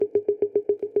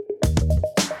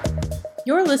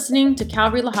You're listening to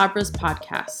Calvary La Habra's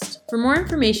podcast. For more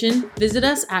information, visit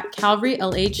us at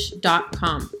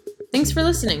calvarylh.com. Thanks for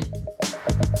listening.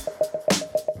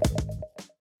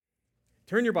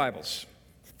 Turn your Bibles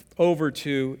over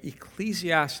to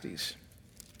Ecclesiastes,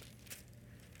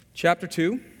 chapter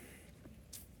 2.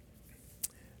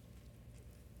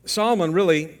 Solomon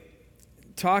really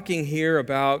talking here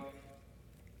about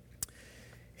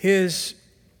his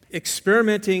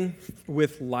experimenting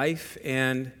with life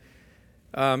and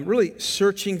really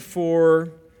searching for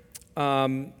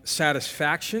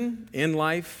satisfaction in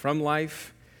life, from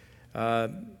life,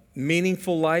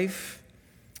 meaningful life,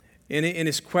 in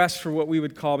his quest for what we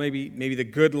would call maybe the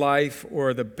good life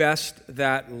or the best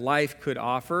that life could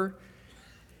offer.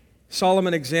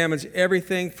 Solomon examines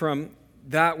everything from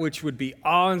that which would be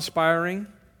awe-inspiring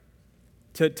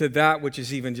to that which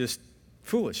is even just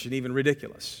foolish and even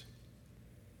ridiculous.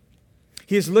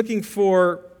 He is looking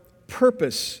for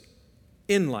purpose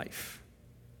in life,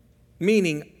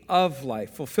 meaning of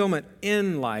life, fulfillment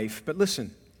in life, but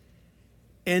listen,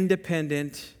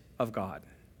 independent of God.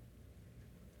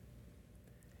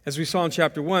 As we saw in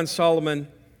chapter 1, Solomon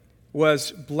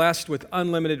was blessed with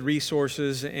unlimited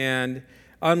resources and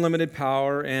unlimited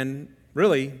power and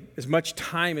really as much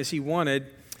time as he wanted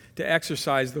to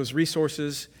exercise those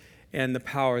resources and the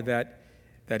power that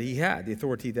he had, the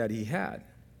authority that he had.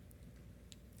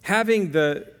 Having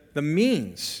the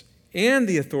means and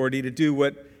the authority to do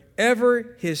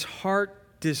whatever his heart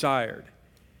desired.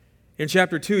 In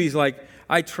chapter 2, he's like,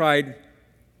 I tried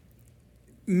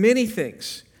many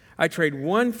things. I tried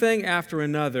one thing after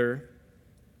another,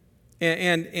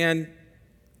 and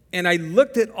I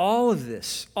looked at all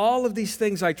of these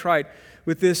things I tried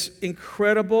with this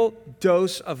incredible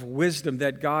dose of wisdom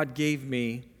that God gave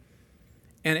me,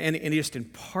 and he just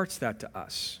imparts that to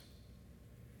us.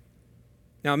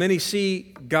 Now, many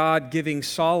see God giving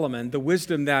Solomon the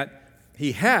wisdom that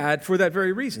he had for that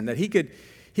very reason, that he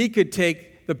could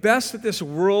take the best that this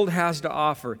world has to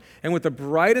offer, and with the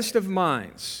brightest of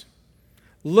minds,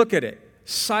 look at it,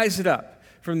 size it up,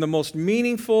 from the most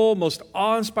meaningful, most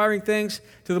awe-inspiring things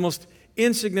to the most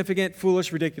insignificant,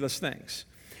 foolish, ridiculous things.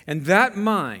 And that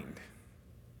mind,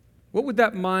 what would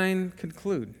that mind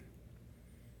conclude?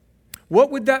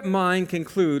 What would that mind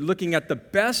conclude looking at the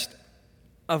best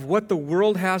of what the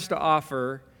world has to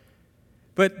offer,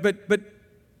 but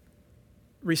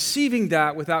receiving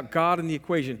that without God in the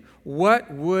equation? What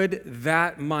would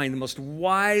that mind, the most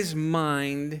wise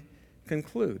mind,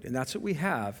 conclude? And that's what we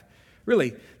have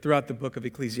really throughout the book of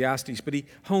Ecclesiastes, but he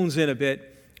hones in a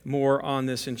bit more on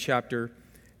this in chapter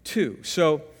 2.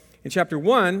 So in chapter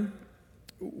 1,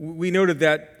 we noted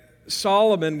that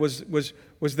Solomon was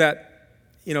that,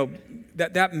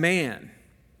 that man.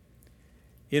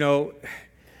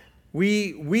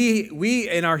 We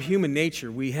in our human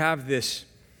nature, we have this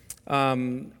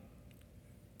thing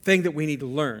that we need to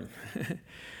learn.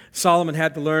 Solomon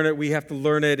had to learn it. We have to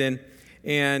learn it,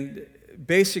 and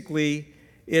basically,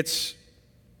 it's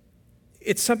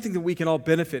something that we can all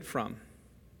benefit from,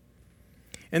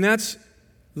 and that's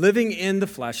living in the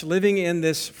flesh, living in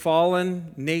this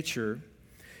fallen nature,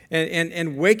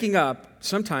 and waking up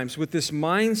sometimes with this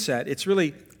mindset. It's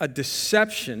really a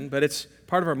deception, but it's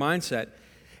part of our mindset.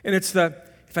 And it's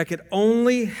if I could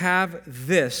only have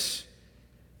this,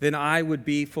 then I would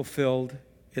be fulfilled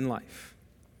in life.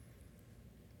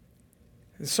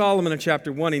 In Solomon in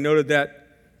chapter 1, he noted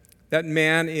that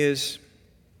man is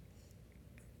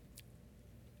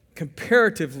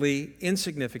comparatively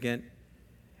insignificant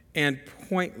and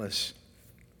pointless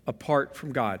apart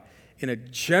from God. In a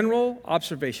general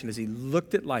observation, as he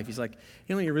looked at life, he's like,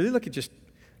 you really look at just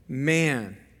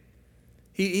man.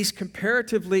 He's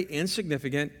comparatively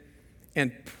insignificant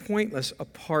and pointless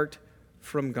apart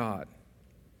from God.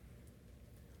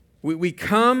 We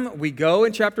come, we go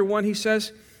in chapter 1, he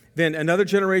says, then another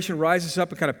generation rises up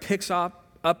and kind of picks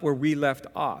up where we left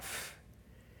off.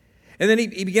 And then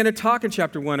he began to talk in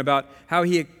chapter 1 about how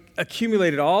he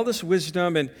accumulated all this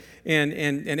wisdom and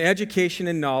education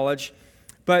and knowledge,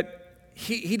 but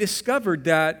he discovered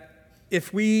that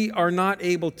if we are not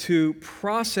able to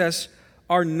process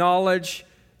our knowledge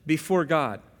before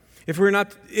God, if we're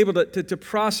not able to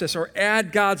process or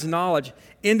add God's knowledge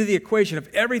into the equation of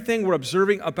everything we're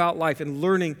observing about life and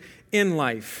learning in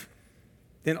life,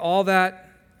 then all that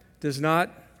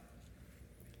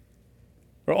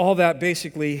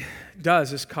basically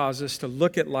does is cause us to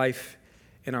look at life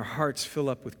and our hearts fill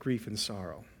up with grief and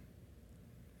sorrow.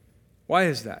 Why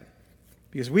is that?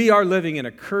 Because we are living in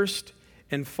a cursed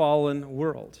and fallen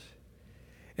world.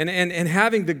 And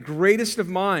having the greatest of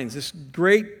minds, this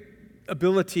great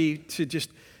ability to just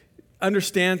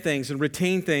understand things and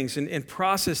retain things and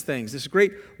process things. This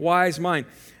great wise mind,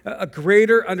 a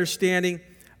greater understanding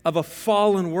of a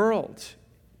fallen world.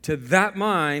 To that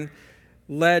mind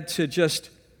led to just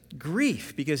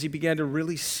grief because he began to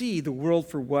really see the world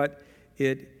for what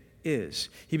it is.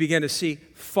 He began to see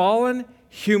fallen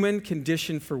human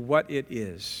condition for what it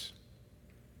is.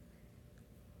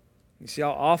 You see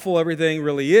how awful everything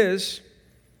really is.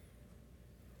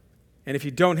 And if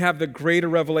you don't have the greater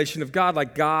revelation of God,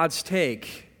 like God's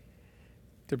take,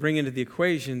 to bring into the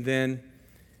equation, then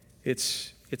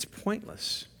it's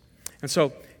pointless. And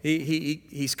so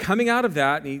he's coming out of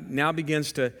that, and he now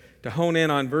begins to hone in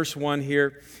on verse 1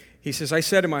 here. He says, I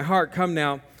said in my heart, come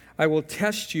now, I will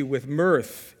test you with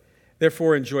mirth,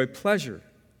 therefore enjoy pleasure.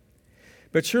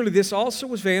 But surely this also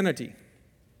was vanity.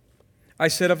 I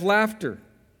said of laughter,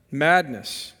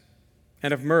 madness,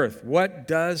 and of mirth, what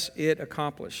does it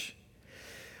accomplish?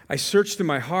 I searched in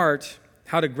my heart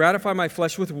how to gratify my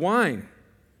flesh with wine,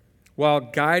 while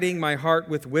guiding my heart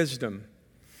with wisdom,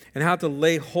 and how to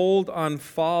lay hold on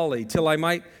folly, till I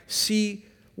might see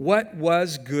what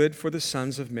was good for the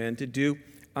sons of men to do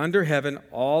under heaven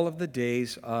all of the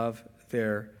days of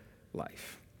their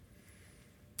life.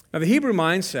 Now, the Hebrew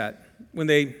mindset, when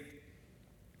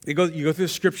you go through the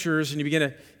scriptures and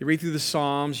you read through the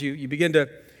Psalms, you begin to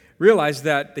realize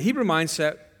that the Hebrew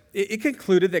mindset, it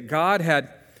concluded that God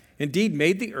had indeed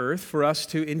made the earth for us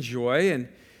to enjoy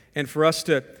and for us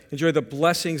to enjoy the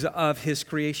blessings of his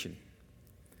creation.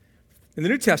 In the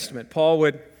New Testament, Paul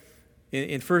would,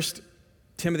 in 1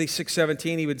 Timothy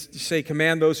 6:17, he would say,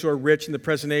 command those who are rich in the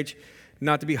present age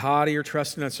not to be haughty or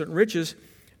trust in uncertain riches,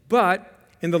 but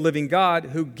in the living God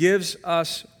who gives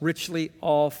us richly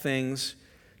all things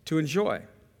to enjoy.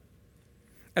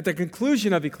 At the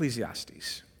conclusion of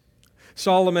Ecclesiastes,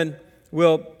 Solomon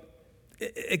will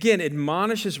again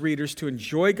admonish his readers to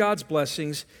enjoy God's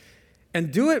blessings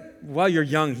and do it while you're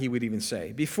young, he would even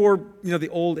say, before the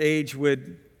old age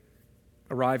would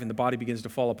arrive and the body begins to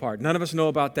fall apart. None of us know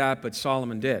about that, but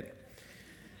Solomon did.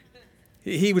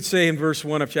 He would say in verse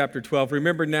 1 of chapter 12,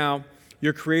 remember now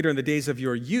your Creator in the days of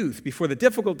your youth, before the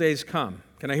difficult days come.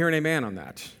 Can I hear an amen on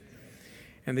that?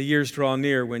 And the years draw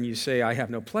near when you say, I have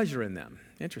no pleasure in them.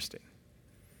 Interesting.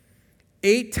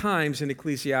 8 times in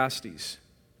Ecclesiastes,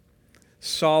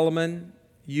 Solomon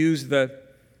used the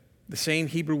same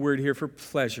Hebrew word here for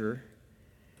pleasure.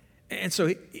 And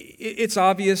so it's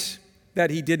obvious that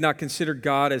he did not consider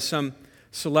God as some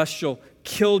celestial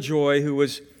killjoy who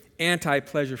was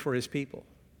anti-pleasure for his people.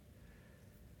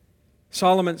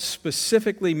 Solomon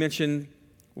specifically mentioned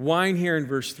wine here in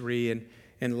verse 3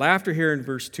 and laughter here in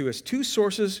verse 2 as 2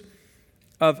 sources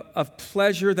of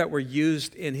pleasure that were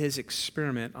used in his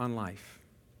experiment on life.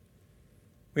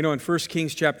 We know in 1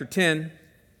 Kings chapter 10,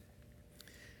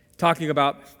 talking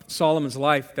about Solomon's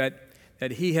life,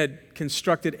 that he had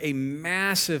constructed a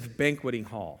massive banqueting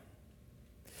hall.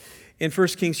 In 1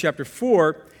 Kings chapter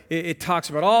 4, it talks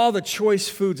about all the choice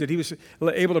foods that he was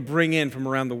able to bring in from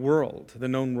around the world, the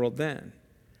known world then.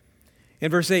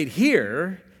 In verse 8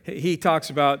 here, he talks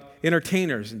about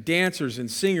entertainers and dancers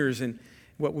and singers and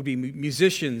what would be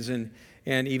musicians and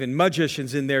even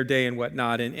magicians in their day and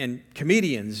whatnot, and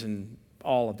comedians and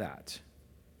all of that.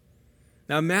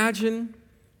 Now imagine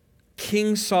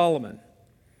King Solomon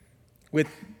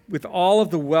with all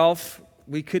of the wealth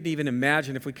we couldn't even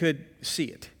imagine if we could see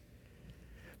it.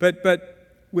 But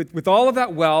with all of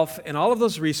that wealth and all of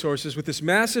those resources, with this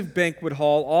massive banquet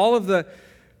hall, all of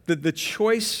the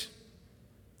choice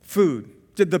food,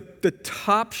 the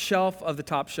top shelf of the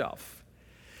top shelf,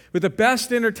 with the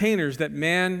best entertainers that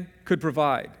man could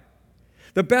provide,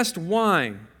 the best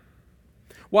wine,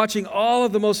 watching all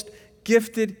of the most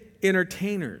gifted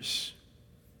entertainers.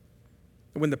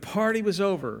 When the party was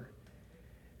over,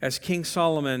 as King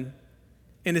Solomon,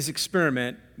 in his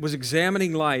experiment, was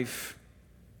examining life,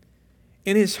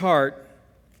 in his heart,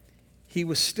 he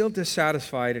was still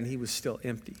dissatisfied and he was still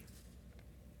empty.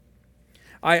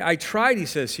 I tried, he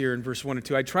says here in verse 1 and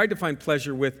 2, I tried to find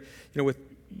pleasure with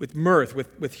mirth,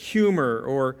 with humor,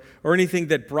 or anything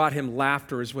that brought him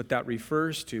laughter is what that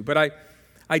refers to. But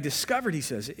I discovered, he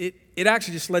says, it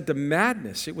actually just led to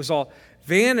madness. It was all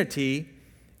vanity,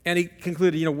 and he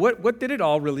concluded, what did it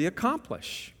all really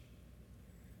accomplish?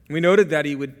 We noted that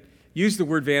he would use the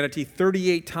word vanity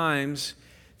 38 times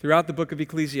throughout the book of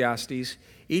Ecclesiastes,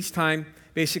 each time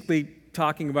basically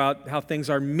talking about how things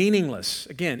are meaningless,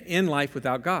 again, in life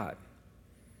without God.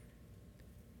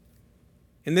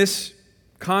 In this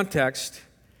context,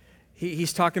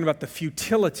 he's talking about the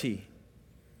futility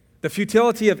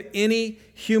of any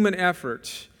human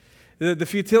effort, the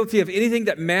futility of anything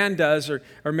that man does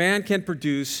or man can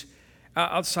produce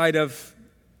outside of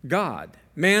God.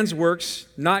 Man's works,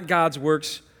 not God's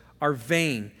works, are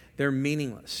vain. They're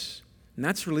meaningless. And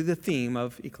that's really the theme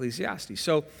of Ecclesiastes.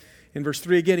 So in verse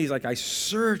 3 again, he's like, I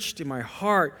searched in my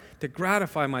heart to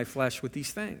gratify my flesh with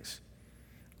these things,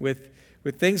 with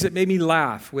things that made me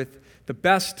laugh, with the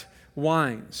best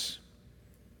wines.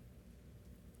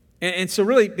 And so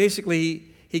really, basically,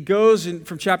 he goes in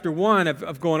from chapter 1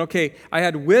 of going, okay, I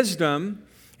had wisdom,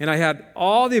 and I had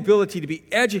all the ability to be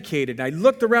educated. And I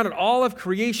looked around at all of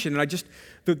creation, and I just,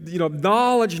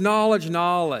 knowledge.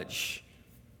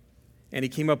 And he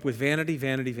came up with vanity,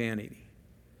 vanity, vanity.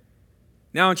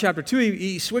 Now in chapter 2,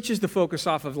 he switches the focus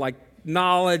off of like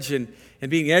knowledge and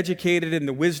being educated and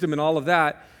the wisdom and all of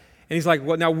that. And he's like,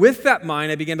 well, now with that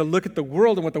mind, I began to look at the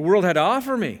world and what the world had to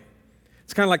offer me.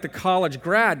 It's kind of like the college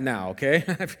grad now, okay?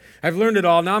 I've learned it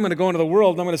all. Now I'm going to go into the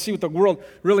world and I'm going to see what the world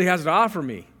really has to offer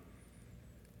me.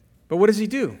 But what does he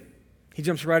do? He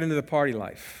jumps right into the party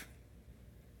life.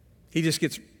 He just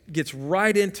gets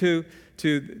right into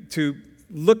to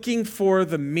looking for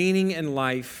the meaning in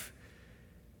life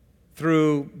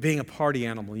through being a party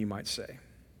animal, you might say.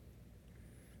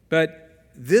 But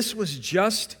this was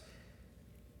just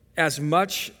as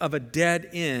much of a dead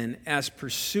end as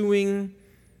pursuing,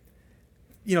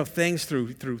 things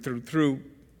through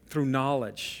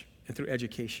knowledge and through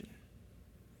education.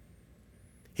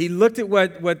 He looked at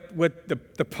what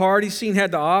the party scene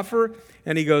had to offer,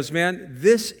 and he goes, man,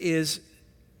 this is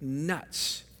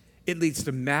nuts. It leads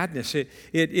to madness.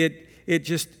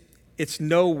 It's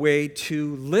no way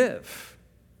to live.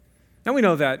 Now we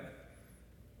know that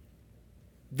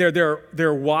there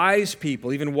are wise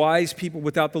people, even wise people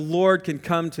without the Lord can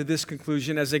come to this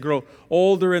conclusion as they grow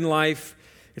older in life.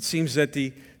 It seems that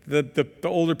the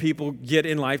older people get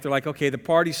in life, they're like, okay, the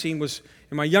party scene was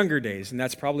in my younger days, and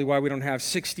that's probably why we don't have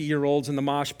 60-year-olds in the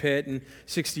mosh pit and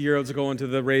 60-year-olds going to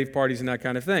the rave parties and that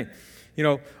kind of thing.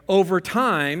 Over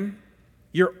time,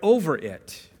 you're over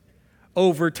it.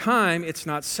 Over time, it's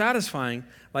not satisfying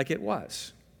like it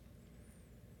was.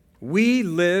 We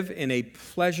live in a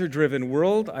pleasure-driven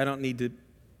world. I don't need to,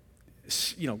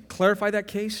 clarify that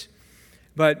case,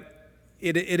 but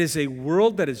it is a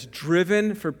world that is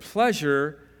driven for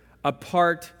pleasure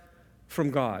apart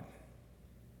from God.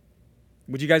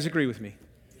 Would you guys agree with me?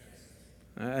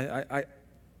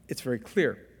 It's very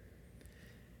clear.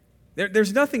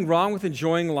 There's nothing wrong with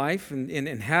enjoying life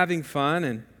and having fun,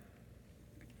 and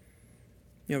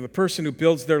the person who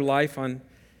builds their life on,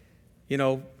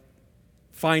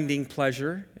 finding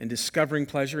pleasure and discovering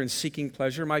pleasure and seeking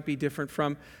pleasure might be different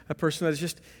from a person that is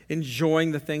just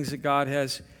enjoying the things that God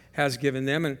has given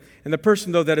them. And the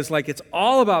person, though, that is like, it's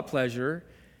all about pleasure,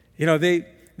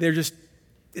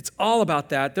 it's all about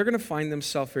that, they're going to find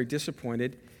themselves very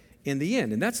disappointed in the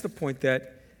end. And that's the point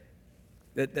that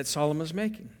Solomon's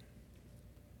making.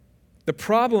 The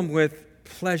problem with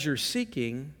pleasure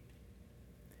seeking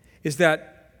is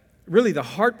that really the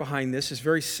heart behind this is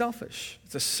very selfish.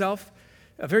 It's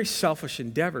a very selfish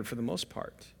endeavor for the most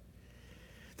part.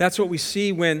 That's what we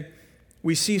see when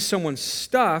we see someone's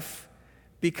stuff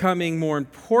becoming more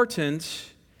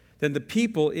important than the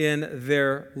people in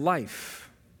their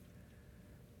life.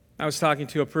 I was talking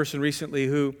to a person recently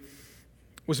who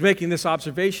was making this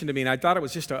observation to me, and I thought it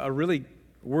was just a really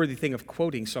worthy thing of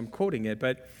quoting, so I'm quoting it.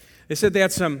 But they said they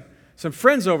had some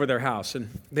friends over their house,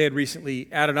 and they had recently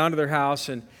added onto their house,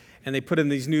 and they put in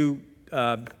these new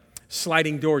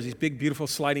sliding doors, these big, beautiful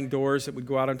sliding doors that would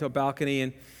go out onto a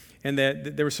balcony, and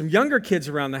there were some younger kids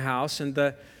around the house, and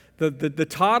the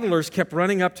toddlers kept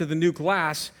running up to the new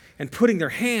glass and putting their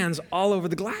hands all over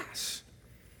the glass.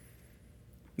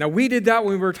 Now, we did that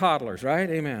when we were toddlers, right?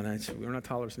 Amen. We're not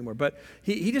toddlers anymore. But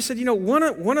he just said,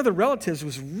 one of the relatives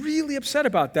was really upset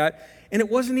about that, and it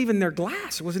wasn't even their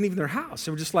glass. It wasn't even their house.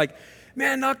 They were just like,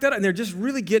 man, knock that out. And they're just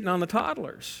really getting on the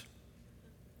toddlers.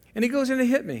 And he goes in and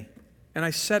hit me. And I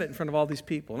said it in front of all these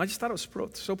people. And I just thought it was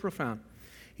so profound.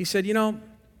 He said,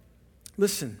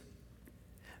 listen,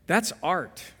 that's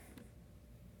art.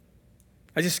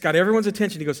 I just got everyone's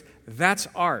attention. He goes, that's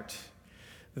art.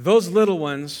 Those little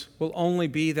ones will only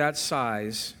be that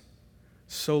size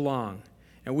so long,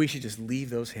 and we should just leave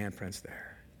those handprints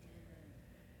there.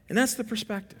 And that's the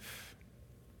perspective.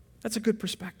 That's a good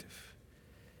perspective.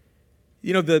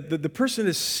 The person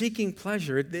is seeking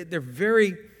pleasure. They're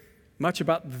very much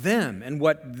about them and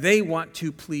what they want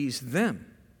to please them.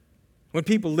 When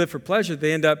people live for pleasure,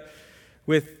 they end up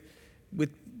with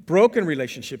broken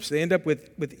relationships. They end up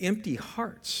with empty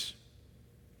hearts.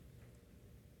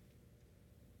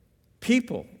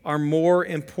 People are more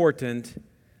important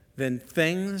than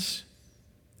things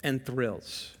and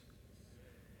thrills.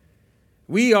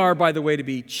 We are, by the way, to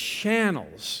be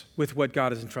channels with what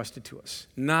God has entrusted to us,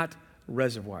 not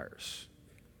reservoirs.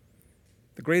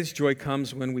 The greatest joy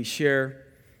comes when we share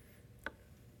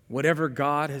whatever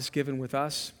God has given with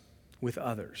us with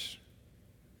others.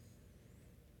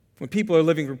 When people are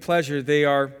living for pleasure, they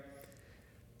are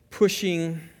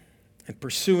pushing and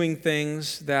pursuing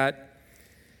things that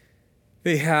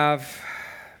they have,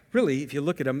 really, if you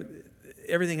look at them,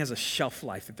 everything has a shelf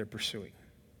life that they're pursuing.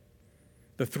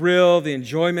 The thrill, the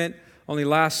enjoyment only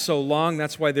lasts so long.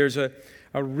 That's why there's a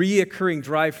reoccurring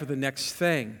drive for the next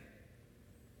thing.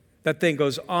 That thing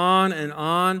goes on and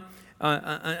on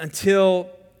until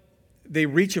they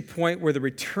reach a point where the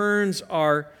returns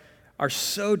are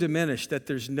so diminished that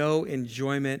there's no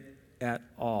enjoyment at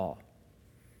all.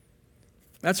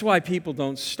 That's why people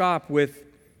don't stop with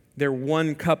their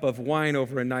one cup of wine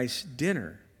over a nice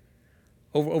dinner.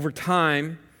 Over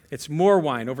time, it's more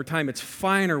wine. Over time, it's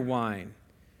finer wine.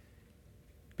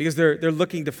 Because they're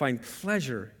looking to find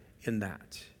pleasure in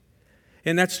that.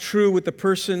 And that's true with the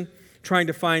person trying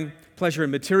to find pleasure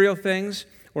in material things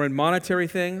or in monetary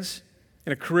things,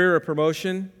 in a career or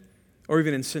promotion, or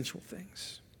even in sensual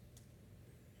things.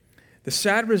 The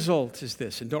sad result is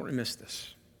this, and don't miss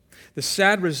this. The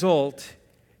sad result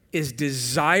is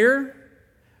desire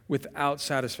without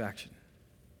satisfaction.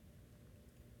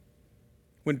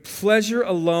 When pleasure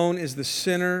alone is the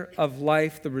center of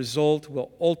life, the result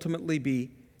will ultimately be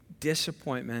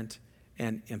disappointment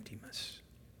and emptiness.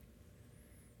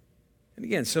 And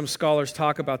again, some scholars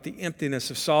talk about the emptiness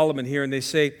of Solomon here, and they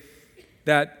say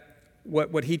that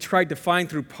what he tried to find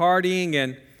through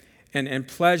partying and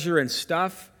pleasure and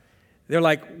stuff, they're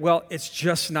like, well, it's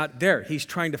just not there. He's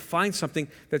trying to find something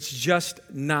that's just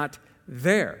not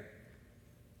there.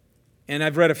 And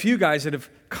I've read a few guys that have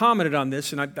commented on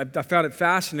this, and I found it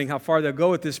fascinating how far they'll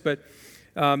go with this, but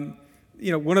one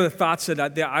of the thoughts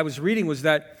that I was reading was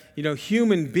that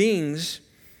human beings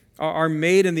are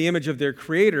made in the image of their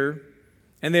Creator,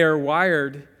 and they are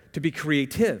wired to be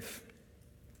creative,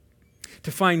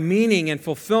 to find meaning and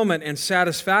fulfillment and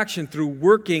satisfaction through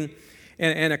working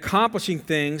and accomplishing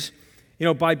things,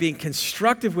 by being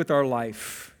constructive with our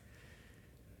life.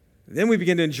 Then we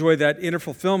begin to enjoy that inner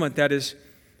fulfillment that is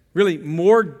really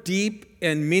more deep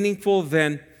and meaningful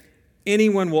than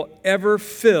anyone will ever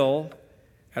feel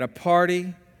at a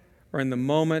party or in the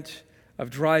moment of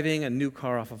driving a new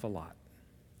car off of a lot.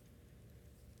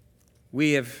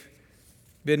 We have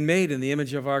been made in the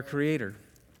image of our Creator.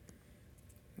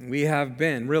 We have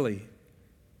been, really.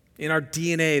 In our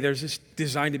DNA, there's this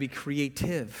design to be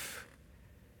creative.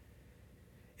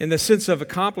 In the sense of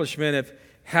accomplishment of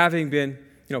having been,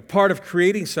 part of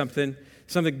creating something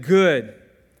good,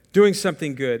 doing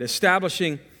something good,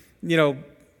 establishing,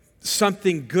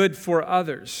 something good for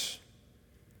others.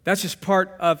 That's just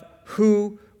part of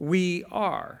who we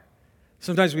are.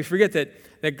 Sometimes we forget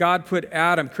that God created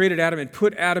Adam and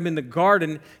put Adam in the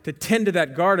garden to tend to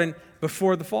that garden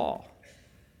before the fall.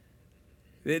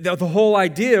 The whole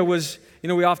idea was,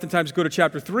 we oftentimes go to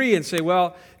chapter 3 and say,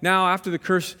 well, now after the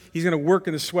curse, he's going to work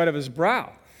in the sweat of his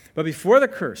brow. But before the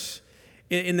curse,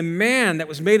 in the man that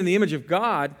was made in the image of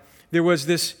God, there was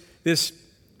this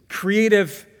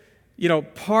creative,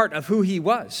 part of who he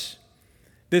was.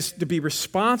 This to be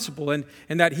responsible and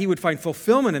that he would find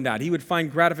fulfillment in that. He would find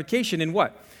gratification in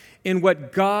what? In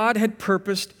what God had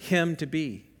purposed him to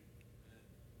be.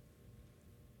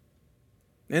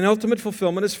 And ultimate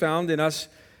fulfillment is found in us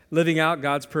living out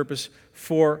God's purpose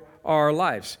for our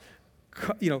lives.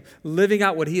 Living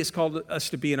out what he has called us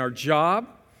to be in our job,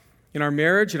 in our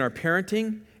marriage, in our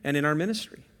parenting, and in our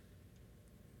ministry.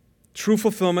 True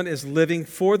fulfillment is living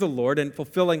for the Lord and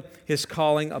fulfilling his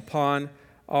calling upon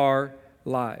our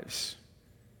lives.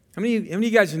 How many of you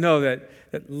guys know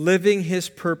that living his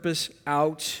purpose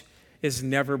out is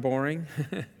never boring?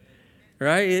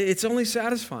 Right? It's only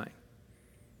satisfying.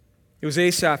 It was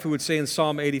Asaph who would say in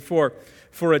Psalm 84,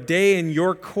 "For a day in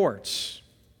your courts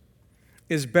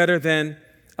is better than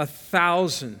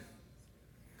 1,000.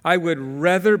 I would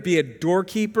rather be a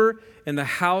doorkeeper in the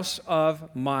house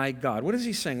of my God." What is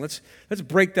he saying? Let's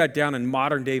break that down in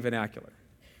modern day vernacular.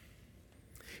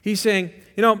 He's saying,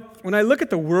 when I look at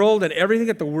the world and everything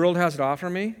that the world has to offer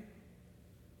me,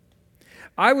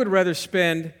 I would rather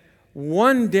spend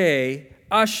one day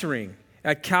ushering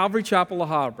at Calvary Chapel La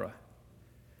Habra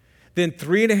than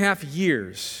 3.5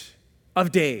 years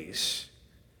of days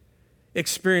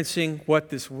experiencing what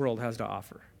this world has to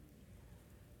offer.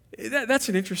 That's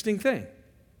an interesting thing.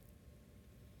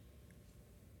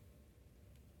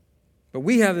 But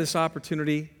we have this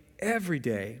opportunity every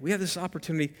day. We have this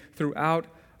opportunity throughout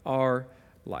our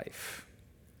life.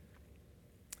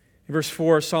 In verse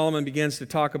 4, Solomon begins to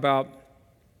talk about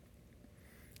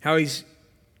how he's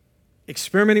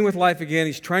experimenting with life again.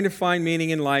 He's trying to find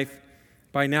meaning in life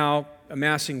by now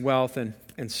amassing wealth and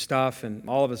stuff and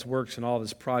all of his works and all of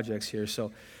his projects here.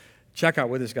 So check out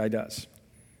what this guy does.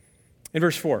 In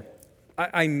verse 4,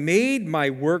 I made my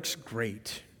works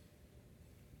great.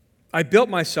 I built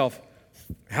myself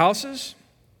houses,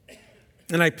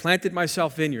 and I planted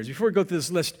myself vineyards. Before we go through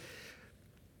this list,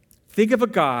 think of a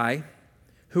guy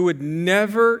who would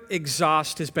never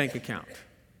exhaust his bank account.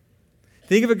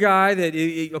 Think of a guy that,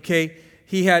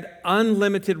 he had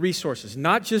unlimited resources,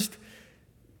 not just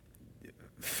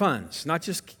funds, not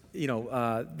just,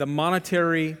 the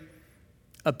monetary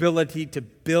ability to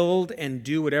build and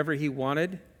do whatever he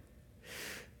wanted,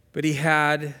 but he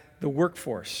had the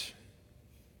workforce.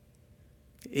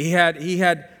 He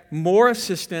had more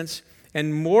assistance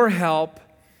and more help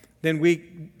than we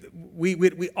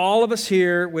all of us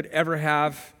here would ever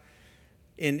have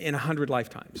in 100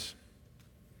 lifetimes.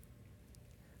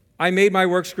 I made my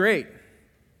works great.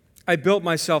 I built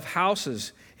myself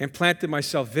houses and planted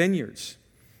myself vineyards.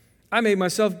 I made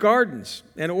myself gardens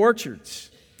and orchards.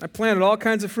 I planted all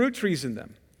kinds of fruit trees in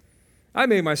them. I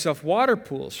made myself water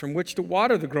pools from which to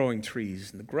water the growing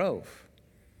trees in the grove.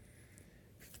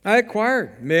 I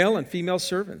acquired male and female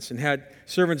servants and had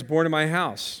servants born in my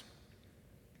house.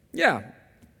 Yeah,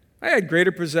 I had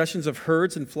greater possessions of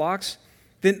herds and flocks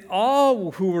than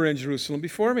all who were in Jerusalem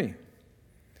before me.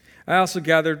 I also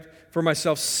gathered for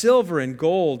myself silver and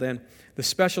gold and the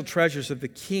special treasures of the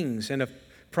kings and of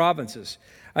provinces.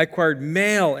 I acquired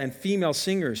male and female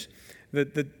singers,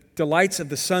 the delights of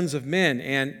the sons of men,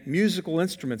 and musical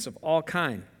instruments of all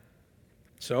kind.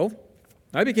 So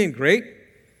I became great.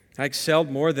 I excelled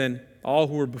more than all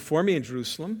who were before me in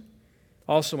Jerusalem.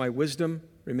 Also, my wisdom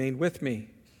remained with me.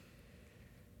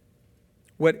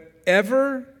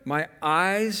 Whatever my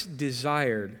eyes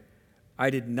desired, I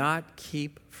did not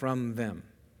keep from them.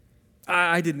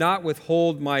 I did not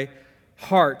withhold my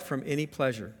heart from any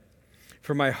pleasure,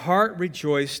 for my heart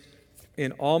rejoiced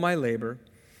in all my labor,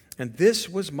 and this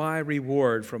was my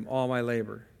reward from all my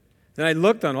labor. Then I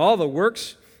looked on all the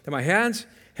works that my hands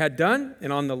had done,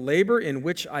 and on the labor in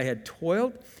which I had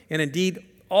toiled, and indeed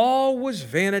all was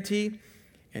vanity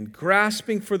and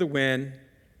grasping for the wind.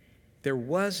 There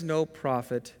was no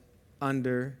profit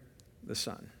under the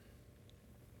sun.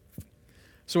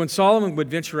 So when Solomon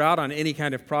would venture out on any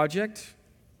kind of project,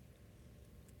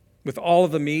 with all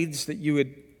of the needs that you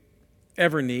would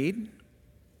ever need,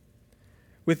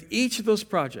 with each of those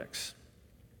projects,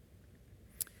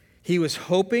 he was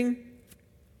hoping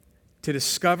to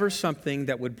discover something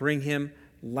that would bring him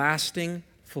lasting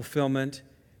fulfillment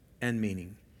and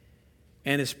meaning.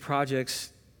 And his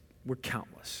projects were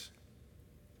countless.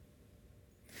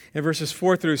 In verses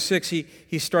 4 through 6,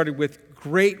 he started with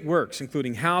great works,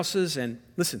 including houses and,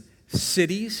 listen,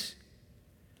 cities,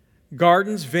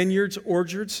 gardens, vineyards,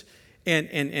 orchards,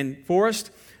 and forest.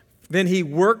 Then he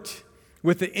worked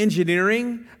with the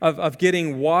engineering of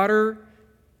getting water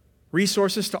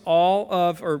resources to all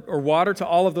of, or water to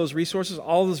all of those resources,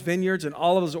 all of those vineyards and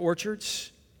all of those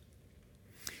orchards.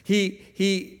 In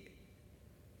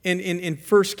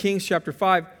 1 Kings chapter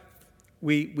 5,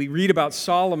 we read about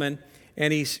Solomon,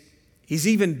 and he's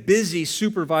even busy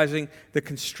supervising the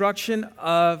construction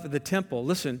of the temple.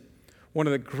 Listen, one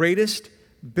of the greatest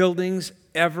buildings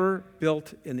ever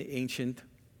built in the ancient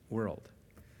world.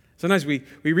 Sometimes we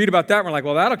read about that and we're like,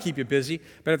 well, that'll keep you busy.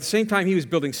 But at the same time, he was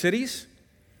building cities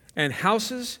and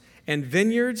houses and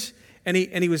vineyards, and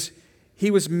he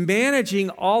was managing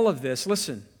all of this.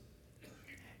 Listen,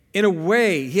 in a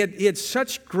way, he had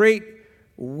such great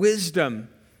wisdom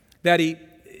that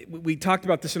we talked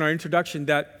about this in our introduction,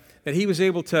 that he was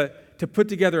able to put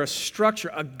together a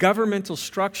structure, a governmental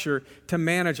structure to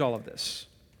manage all of this.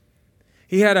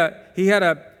 He had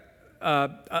a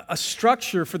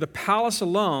structure for the palace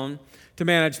alone to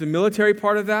manage the military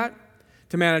part of that,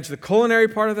 to manage the culinary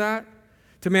part of that,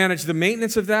 to manage the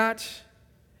maintenance of that.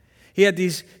 He had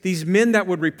these men that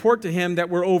would report to him that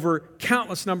were over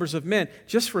countless numbers of men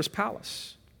just for his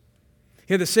palace.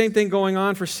 He had the same thing going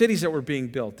on for cities that were being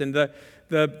built and the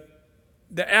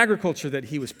agriculture that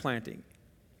he was planting.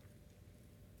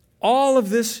 All of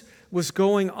this was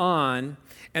going on,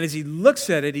 and as he looks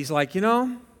at it, he's like,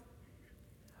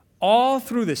 all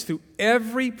through this, through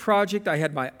every project I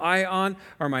had my eye on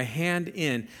or my hand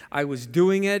in, I was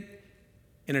doing it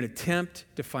in an attempt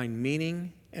to find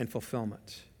meaning and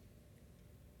fulfillment.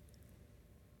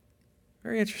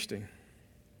 Very interesting.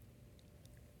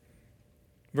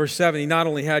 Verse 7, he not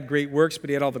only had great works, but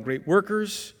he had all the great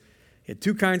workers. He had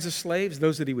two kinds of slaves,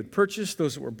 those that he would purchase,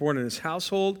 those that were born in his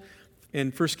household.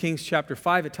 In 1 Kings chapter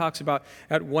 5, it talks about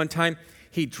at one time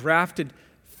he drafted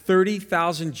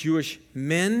 30,000 Jewish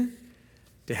men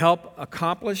to help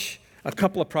accomplish a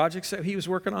couple of projects that he was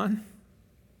working on.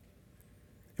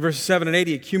 In verses 7 and 8,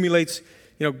 he accumulates,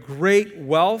 great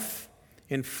wealth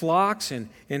in flocks and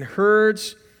in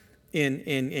herds,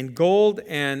 in gold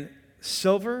and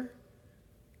silver.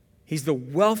 He's the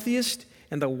wealthiest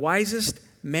and the wisest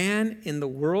man in the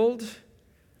world.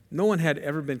 No one had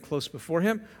ever been close before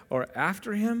him or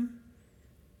after him.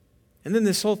 And then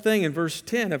this whole thing in verse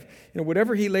 10 of,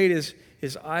 whatever he laid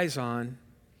his eyes on,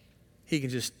 he can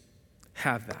just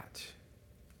have that.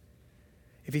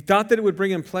 If he thought that it would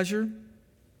bring him pleasure,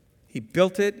 he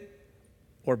built it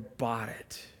or bought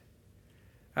it.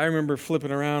 I remember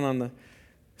flipping around on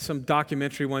some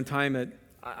documentary one time that,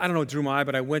 I don't know, it drew my eye,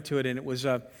 but I went to it, and it was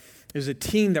a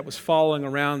team that was following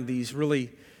around these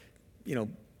really,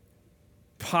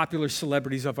 popular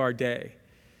celebrities of our day.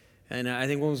 And I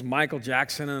think one was Michael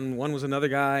Jackson and one was another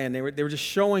guy, and they were just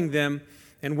showing them.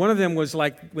 And one of them was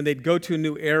like when they'd go to a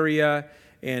new area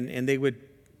and they would,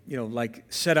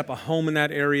 set up a home in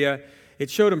that area. It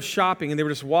showed them shopping, and they were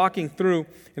just walking through.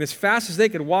 And as fast as they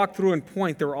could walk through and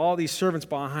point, there were all these servants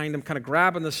behind them kind of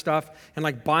grabbing the stuff and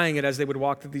like buying it as they would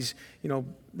walk through these,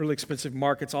 really expensive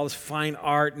markets, all this fine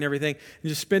art and everything. And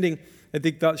just spending, I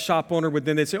think the shop owner would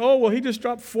then they'd say, oh, well, he just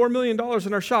dropped $4 million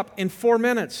in our shop in 4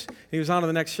 minutes. And he was on to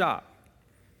the next shop.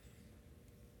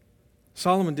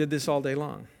 Solomon did this all day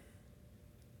long.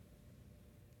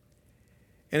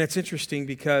 And it's interesting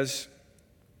because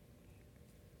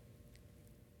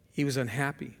he was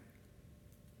unhappy.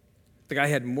 The guy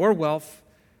had more wealth,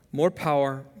 more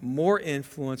power, more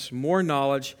influence, more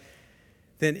knowledge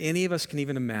than any of us can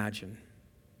even imagine.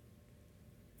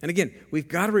 And again, we've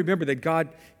got to remember that God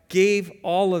gave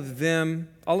all of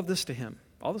this to him,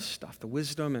 all this stuff, the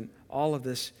wisdom and all of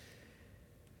this,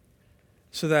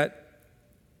 so that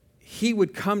he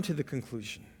would come to the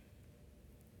conclusion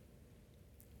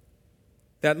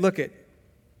that, look,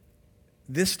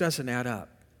 this doesn't add up.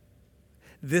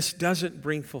 This doesn't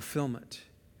bring fulfillment.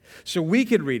 So we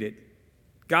could read it.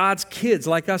 God's kids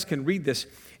like us can read this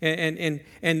and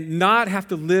not have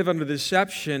to live under the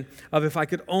deception of, if I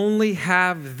could only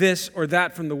have this or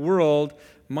that from the world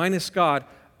minus God,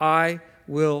 I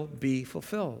will be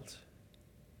fulfilled.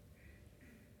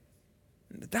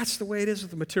 That's the way it is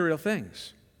with the material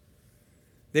things.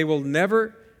 They will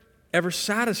never, ever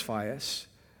satisfy us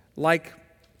like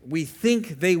we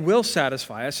think they will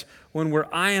satisfy us when we're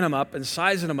eyeing them up and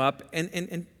sizing them up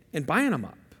and buying them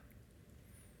up.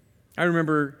 I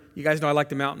remember, you guys know I like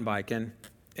to mountain bike,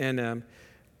 and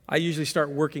I usually start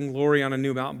working Lori on a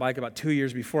new mountain bike about 2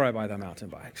 years before I buy the mountain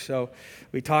bike. So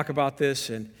we talk about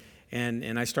this, and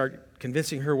I start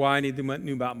convincing her why I need the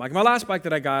new mountain bike. My last bike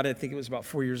that I got, I think it was about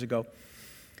 4 years ago.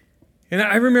 And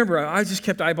I remember I just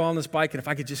kept eyeballing this bike, and if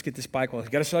I could just get this bike, well, you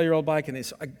got to sell your old bike. And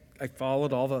I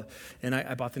followed and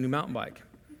I bought the new mountain bike.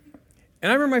 And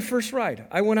I remember my first ride.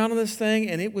 I went out on this thing,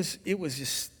 and it was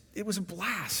a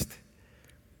blast.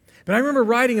 But I remember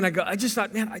riding, and I just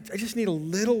thought, man, I just need a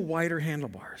little wider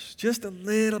handlebars, just a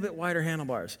little bit wider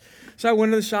handlebars. So I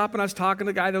went to the shop, and I was talking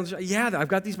to the guy. Yeah, I've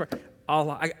got these bars.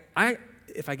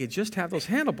 If I could just have those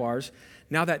handlebars,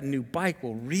 now that new bike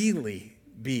will really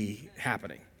be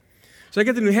happening. So I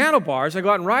get the new handlebars, I go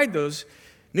out and ride those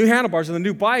new handlebars on the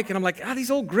new bike, and I'm like, these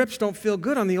old grips don't feel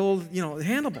good on the old,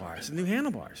 handlebars, the new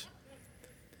handlebars.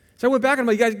 So I went back and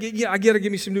I'm like, you guys, I got to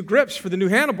give me some new grips for the new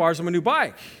handlebars on my new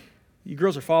bike. You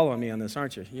girls are following me on this,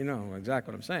 aren't you? You know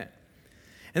exactly what I'm saying.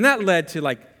 And that led to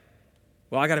I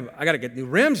got to get new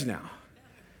rims now.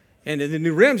 And the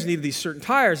new rims needed these certain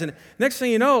tires. And next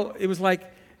thing you know, it was like,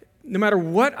 no matter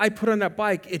what I put on that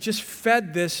bike, it just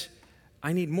fed this,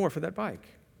 I need more for that bike.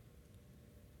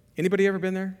 Anybody ever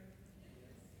been there?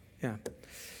 Yeah.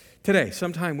 Today,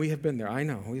 sometime we have been there. I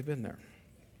know, we've been there.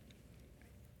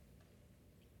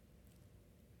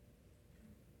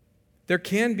 There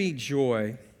can be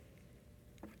joy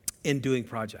in doing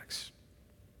projects.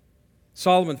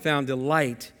 Solomon found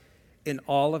delight in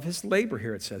all of his labor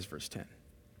here, it says, verse 10.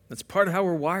 That's part of how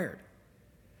we're wired.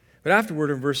 But afterward,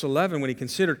 in verse 11, when he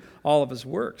considered all of his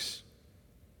works.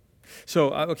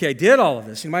 So, I did all of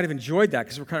this. He might have enjoyed that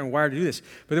because we're kind of wired to do this.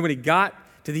 But then when he got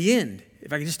to the end,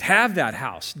 if I could just have that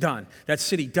house done, that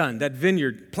city done, that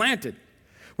vineyard planted.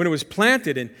 When it was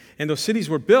planted and those cities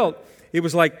were built, it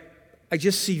was like, I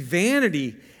just see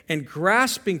vanity and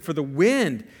grasping for the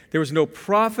wind. There was no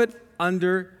profit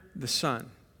under the sun.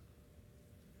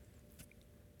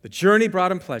 The journey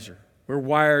brought him pleasure. We're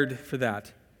wired for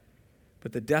that.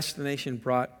 But the destination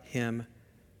brought him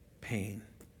pain.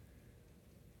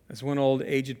 As one old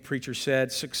aged preacher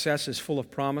said, success is full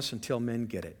of promise until men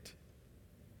get it.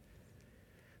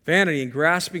 Vanity and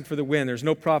grasping for the wind. There's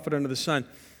no profit under the sun.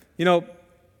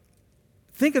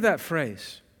 Think of that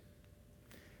phrase.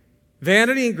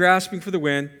 Vanity and grasping for the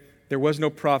wind. There was no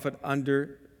profit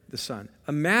under the sun.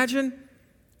 Imagine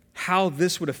how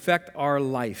this would affect our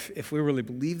life if we really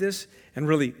believed this and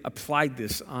really applied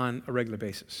this on a regular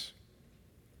basis.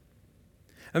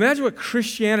 Imagine what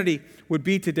Christianity would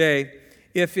be today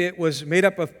if it was made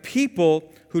up of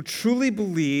people who truly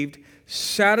believed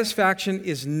satisfaction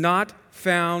is not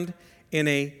found in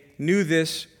a new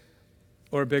this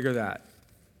or a bigger that.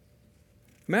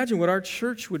 Imagine what our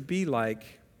church would be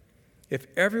like if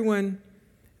everyone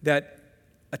that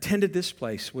attended this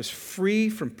place was free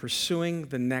from pursuing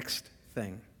the next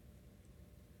thing.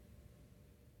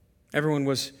 Everyone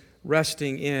was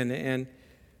resting in and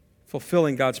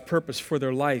fulfilling God's purpose for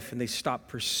their life, and they stopped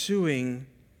pursuing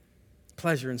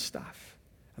pleasure and stuff.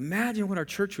 Imagine what our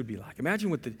church would be like. Imagine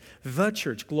what the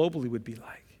church globally would be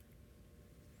like.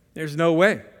 There's no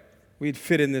way we'd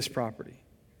fit in this property.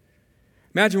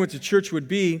 Imagine what the church would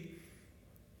be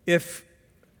if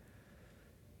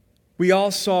we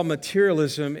all saw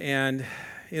materialism and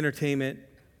entertainment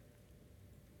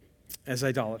as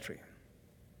idolatry.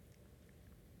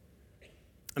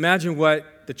 Imagine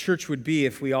what the church would be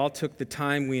if we all took the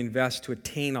time we invest to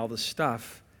attain all this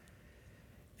stuff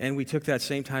and we took that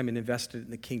same time and invested it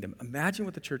in the kingdom. Imagine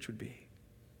what the church would be.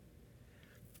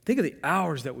 Think of the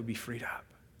hours that would be freed up.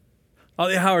 All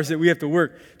the hours that we have to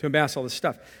work to amass all this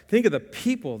stuff. Think of the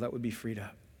people that would be freed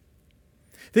up.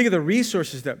 Think of the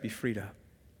resources that would be freed up.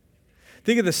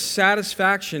 Think of the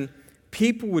satisfaction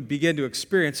people would begin to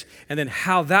experience and then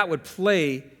how that would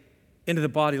play into the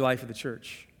body life of the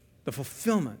church. The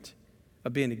fulfillment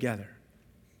of being together.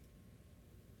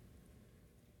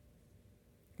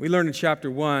 We learned in chapter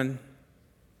 1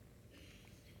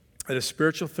 that a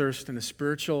spiritual thirst and a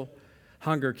spiritual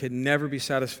hunger can never be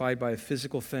satisfied by a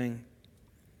physical thing.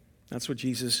 That's what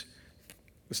Jesus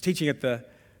was teaching at the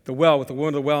well with the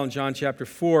woman of the well in John chapter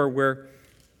 4, where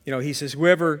he says,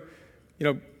 whoever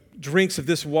drinks of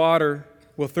this water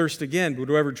will thirst again, but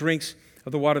whoever drinks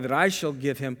of the water that I shall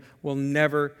give him will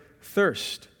never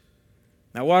thirst.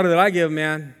 Now, water that I give,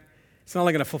 man, it's not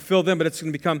only going to fulfill them, but it's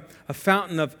going to become a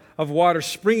fountain of water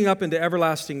springing up into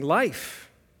everlasting life.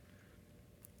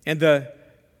 And the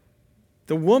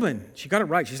woman, she got it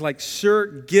right. She's like,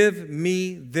 sir, give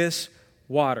me this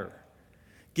water.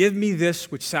 Give me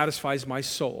this which satisfies my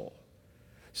soul,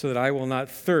 so that I will not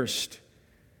thirst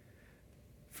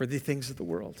for the things of the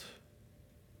world.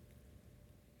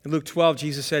 In Luke 12,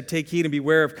 Jesus said, take heed and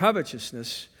beware of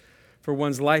covetousness, for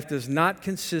one's life does not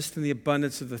consist in the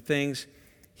abundance of the things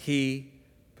he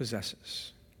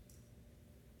possesses.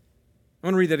 I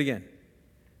want to read that again.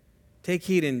 Take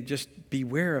heed and just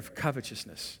beware of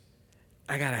covetousness.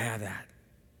 I got to have that.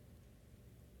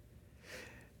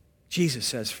 Jesus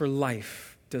says, for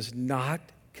life does not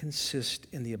consist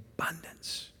in the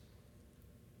abundance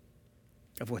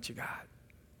of what you got.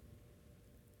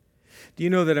 Do you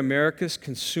know that America's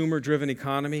consumer-driven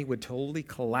economy would totally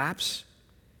collapse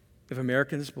if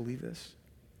Americans believe this?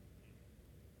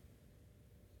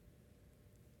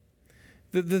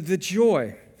 The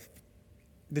joy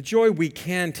we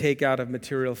can take out of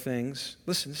material things,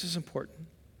 listen, this is important.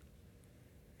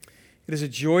 It is a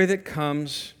joy that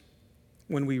comes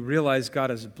when we realize God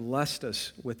has blessed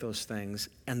us with those things,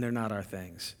 and they're not our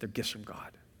things. They're gifts from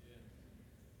God.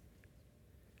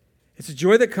 It's a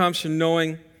joy that comes from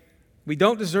knowing we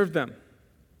don't deserve them.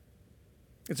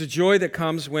 It's a joy that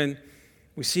comes when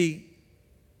we see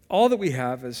all that we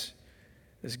have as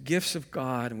gifts of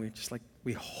God, and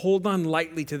we hold on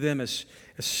lightly to them as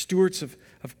stewards of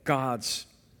God's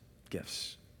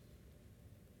gifts.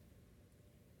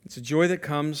 It's a joy that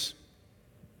comes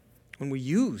when we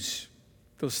use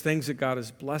those things that God has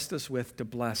blessed us with to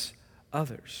bless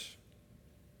others.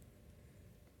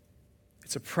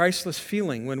 It's a priceless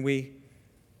feeling when we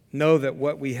know that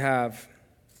what we have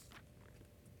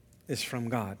is from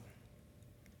God.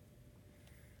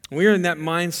 When we're in that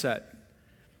mindset,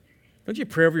 don't you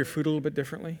pray over your food a little bit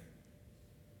differently?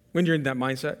 When you're in that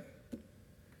mindset? I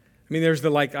mean, there's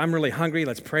the I'm really hungry,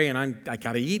 let's pray, and I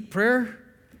got to eat prayer.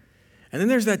 And then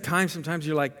there's that time sometimes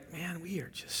you're like, man, we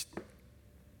are just,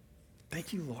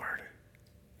 thank you, Lord.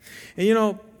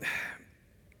 And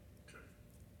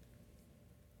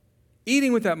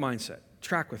eating with that mindset,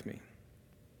 track with me.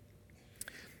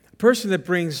 A person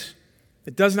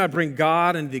that does not bring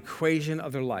God into the equation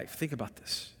of their life. Think about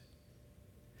this.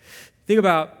 Think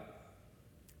about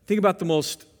the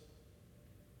most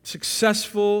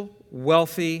successful,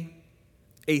 wealthy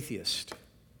atheist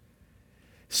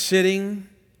sitting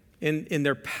in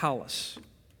their palace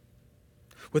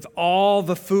with all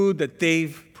the food that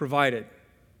they've provided.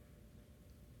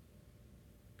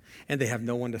 And they have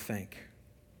no one to thank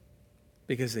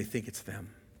because they think it's them.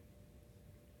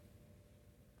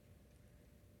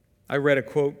 I read a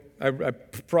quote, I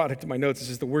brought it to my notes. It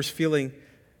says, the worst feeling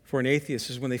for an atheist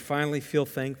is when they finally feel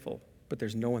thankful, but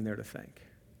there's no one there to thank.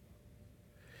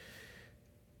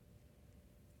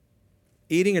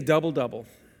 Eating a double-double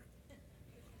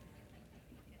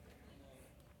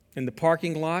in the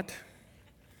parking lot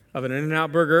of an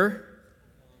In-N-Out Burger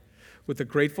with a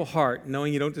grateful heart,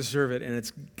 knowing you don't deserve it and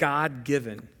it's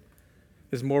God-given,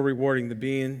 is more rewarding than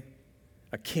being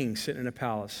a king sitting in a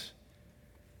palace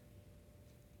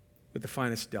with the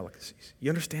finest delicacies. You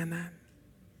understand that?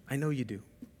 I know you do.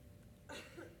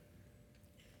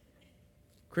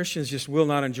 Christians just will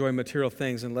not enjoy material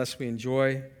things unless we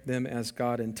enjoy them as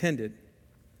God intended.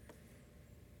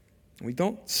 We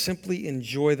don't simply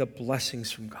enjoy the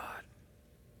blessings from God.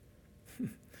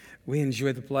 We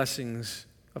enjoy the blessings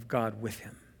of God with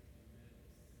him.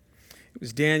 It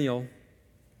was Daniel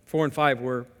 4 and 5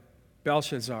 where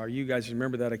Belshazzar, you guys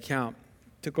remember that account,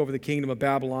 took over the kingdom of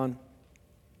Babylon,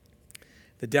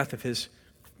 the death of his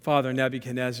father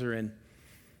Nebuchadnezzar, and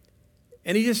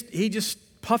he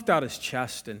just puffed out his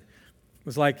chest and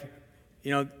was like,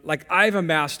 like I've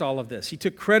amassed all of this. He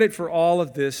took credit for all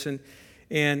of this,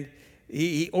 and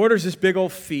he orders this big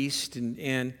old feast,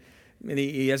 and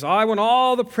he has, I want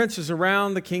all the princes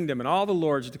around the kingdom and all the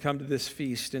lords to come to this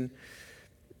feast. And,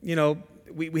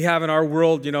 we have in our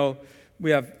world,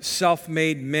 we have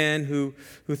self-made men who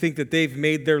think that they've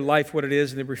made their life what it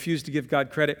is and they refuse to give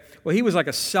God credit. Well, he was like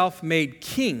a self-made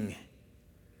king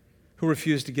who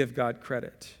refused to give God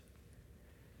credit.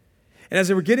 And as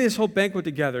they were getting this whole banquet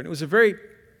together, and it was a very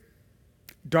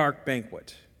dark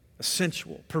banquet, a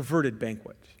sensual, perverted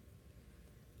banquet,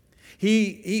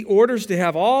 he orders to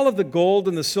have all of the gold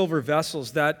and the silver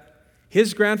vessels that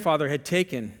his grandfather had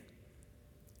taken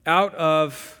out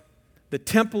of the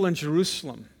temple in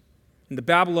Jerusalem in the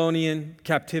Babylonian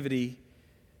captivity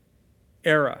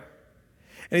era.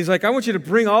 And he's like, I want you to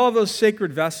bring all of those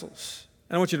sacred vessels,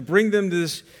 and I want you to bring them to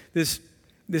this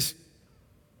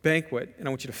banquet, and I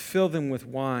want you to fill them with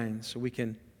wine so we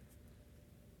can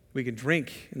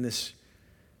drink in this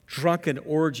drunken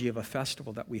orgy of a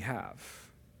festival that we have.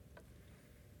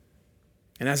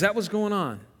 And as that was going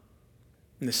on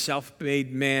in the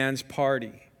self-made man's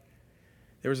party,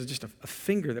 there was just a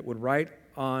finger that would write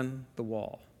on the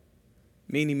wall,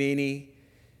 Mene, mene,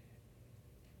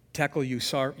 tekel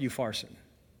upharsin.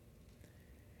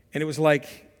 And it was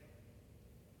like,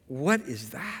 what is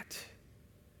that?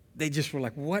 They just were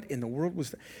like, what in the world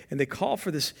was that? And they call for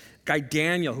this guy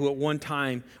Daniel, who at one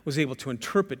time was able to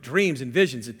interpret dreams and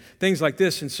visions and things like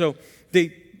this. And so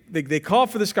they call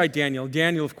for this guy Daniel.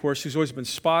 Daniel, of course, who's always been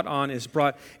spot on, is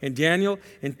brought, and Daniel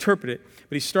interpreted it.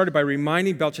 But he started by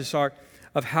reminding Belshazzar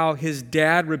of how his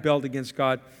dad rebelled against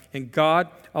God, and God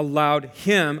allowed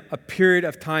him a period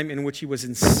of time in which he was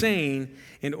insane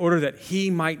in order that he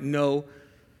might know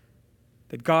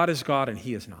that God is God and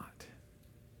he is not.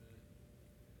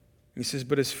 He says,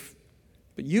 but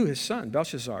you, his son,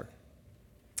 Belshazzar,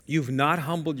 you've not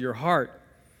humbled your heart,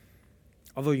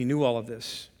 although you knew all of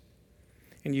this.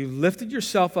 And you lifted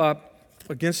yourself up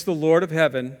against the Lord of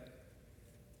heaven. And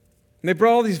they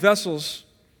brought all these vessels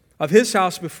of his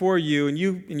house before you, and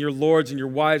you and your lords and your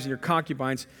wives and your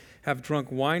concubines have drunk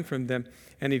wine from them.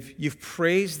 And you've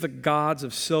praised the gods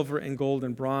of silver and gold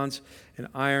and bronze and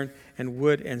iron and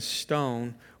wood and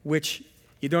stone, which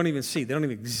you don't even see. They don't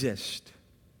even exist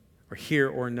or hear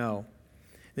or know.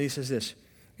 Then he says this,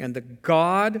 and the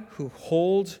God who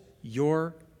holds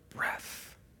your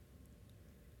breath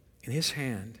in his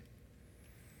hand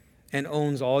and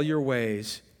owns all your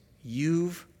ways,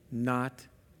 you've not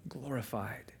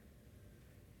glorified.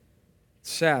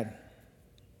 It's sad.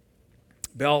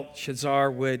 Belshazzar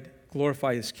would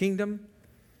glorify his kingdom,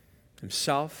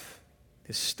 himself,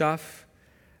 his stuff,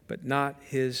 but not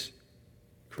his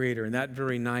Creator. And that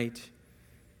very night,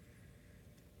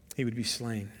 he would be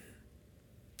slain.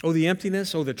 Oh, the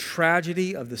emptiness, oh, the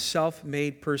tragedy of the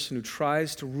self-made person who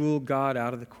tries to rule God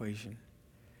out of the equation.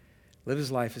 Live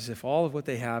his life as if all of what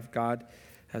they have, God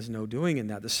has no doing in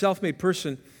that. The self-made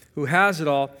person who has it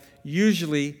all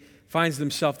usually finds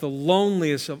themselves the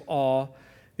loneliest of all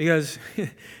because, you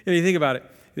think about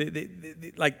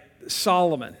it, like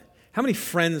Solomon, how many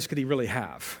friends could he really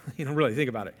have? Really think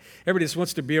about it. Everybody just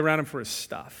wants to be around him for his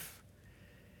stuff.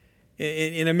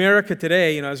 In America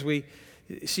today, as we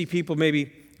see people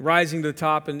maybe rising to the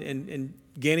top and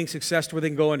gaining success to where they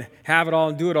can go and have it all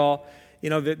and do it all,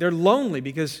 they're lonely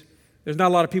because There's not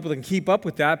a lot of people that can keep up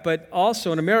with that, but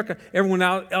also in America, everyone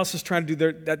else is trying to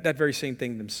do that very same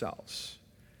thing themselves.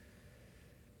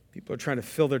 People are trying to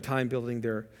fill their time building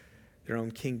their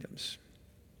own kingdoms.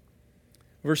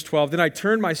 Verse 12, then I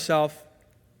turned myself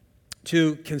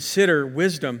to consider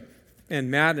wisdom and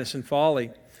madness and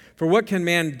folly. For what can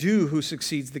man do who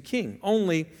succeeds the king?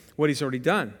 Only what he's already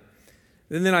done.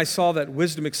 And then I saw that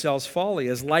wisdom excels folly,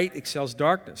 as light excels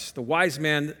darkness. The wise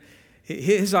man,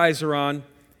 his eyes are on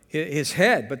his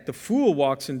head, but the fool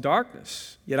walks in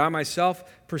darkness. Yet I myself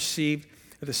perceived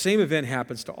that the same event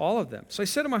happens to all of them. So I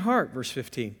said in my heart, verse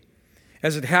 15,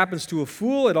 as it happens to a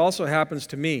fool, it also happens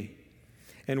to me.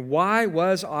 And why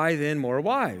was I then more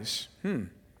wise? And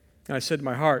I said to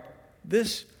my heart,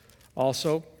 this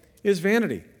also is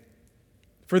vanity.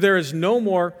 For there is no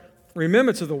more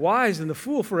remembrance of the wise than the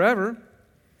fool forever,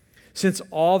 since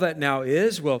all that now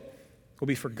is will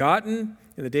be forgotten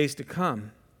in the days to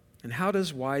come. And how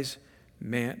does a wise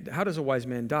man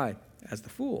die? As the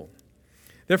fool.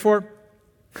 Therefore,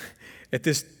 at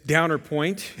this downer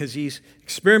point, as he's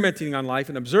experimenting on life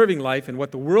and observing life and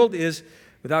what the world is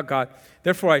without God,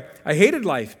 therefore I hated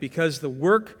life, because the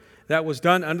work that was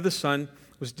done under the sun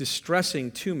was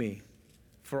distressing to me.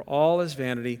 For all is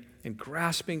vanity and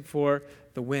grasping for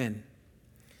the wind.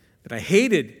 That I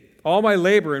hated all my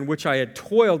labor in which I had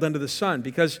toiled under the sun,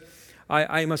 because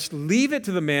I must leave it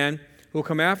to the man who will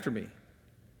come after me.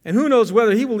 And who knows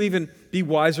whether he will even be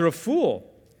wise or a fool.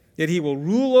 Yet he will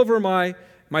rule over my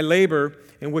labor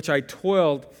in which I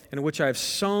toiled and in which I have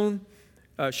shown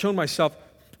myself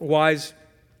wise,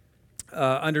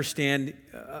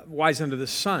 wise under the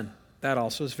sun. That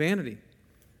also is vanity.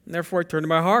 And therefore I turned to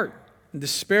my heart and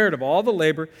despaired of all the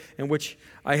labor in which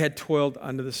I had toiled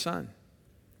under the sun.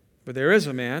 For there is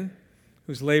a man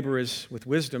whose labor is with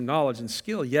wisdom, knowledge, and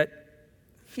skill, yet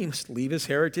he must leave his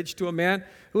heritage to a man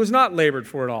who has not labored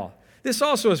for it all. This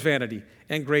also is vanity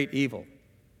and great evil.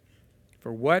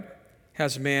 For what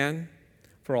has man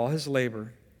for all his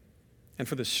labor and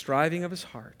for the striving of his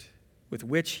heart, with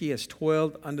which he has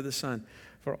toiled under the sun?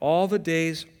 For all the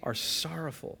days are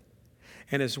sorrowful,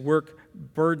 and his work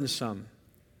burdensome.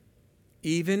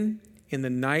 Even in the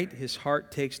night his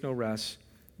heart takes no rest.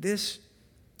 This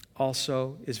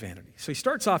also is vanity. So he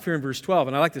starts off here in verse 12,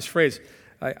 and I like this phrase,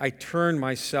 I turn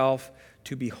myself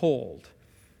to behold.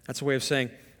 That's a way of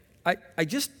saying, I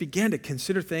just began to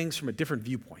consider things from a different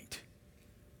viewpoint.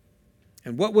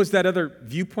 And what was that other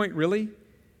viewpoint really?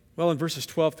 Well, in verses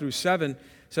 12 through 17,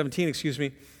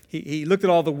 he looked at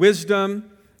all the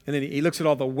wisdom, and then he looks at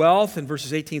all the wealth in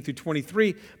verses 18 through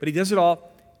 23, but he does it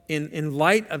all in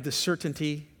light of the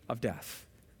certainty of death.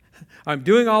 I'm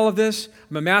doing all of this,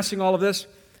 I'm amassing all of this,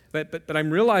 but I'm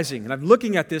realizing, and I'm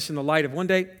looking at this in the light of one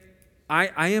day,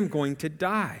 I am going to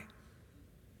die.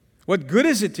 What good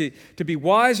is it to be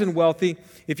wise and wealthy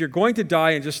if you're going to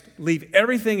die and just leave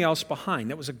everything else behind?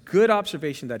 That was a good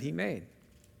observation that he made.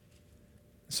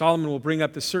 Solomon will bring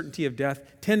up the certainty of death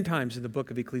 10 times in the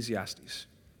book of Ecclesiastes.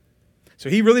 So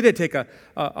he really did take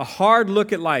a hard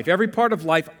look at life, every part of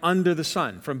life under the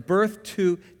sun. From birth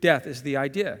to death is the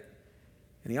idea.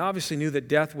 And he obviously knew that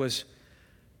death was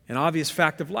an obvious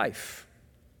fact of life.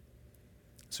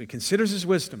 So he considers his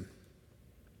wisdom.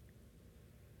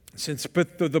 Since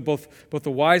both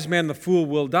the wise man and the fool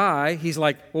will die, he's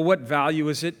like, well, what value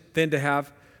is it then to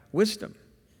have wisdom?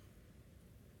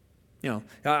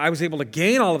 I was able to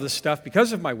gain all of this stuff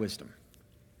because of my wisdom.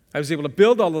 I was able to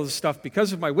build all of this stuff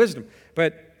because of my wisdom.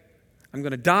 But I'm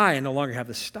going to die and no longer have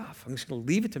this stuff. I'm just going to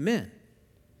leave it to men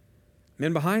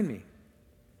behind me.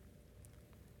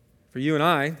 For you and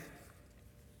I,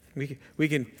 we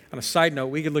can, on a side note,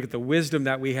 we can look at the wisdom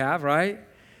that we have, right?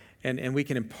 And we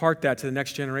can impart that to the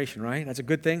next generation, right? That's a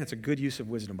good thing. That's a good use of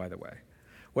wisdom, by the way.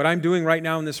 What I'm doing right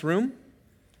now in this room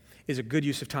is a good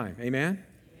use of time. Amen?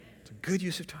 It's a good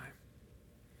use of time.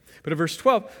 But in verse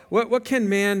 12, what can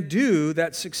man do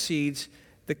that succeeds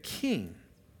the king?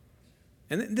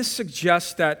 And this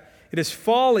suggests that it is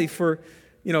folly for,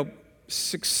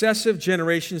 successive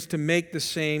generations to make the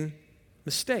same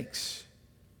mistakes.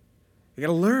 We got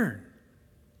to learn.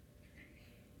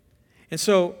 And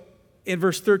so in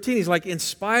verse 13, he's like, in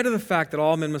spite of the fact that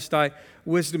all men must die,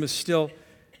 wisdom is still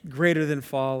greater than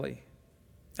folly,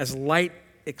 as light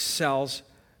excels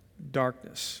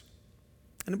darkness.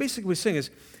 And basically what he's saying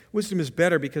is, wisdom is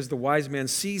better because the wise man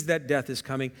sees that death is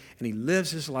coming and he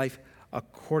lives his life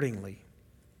accordingly.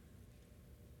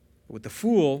 With the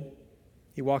fool,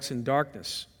 he walks in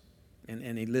darkness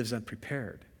and he lives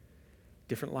unprepared.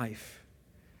 Different life.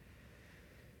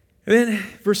 And then,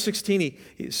 verse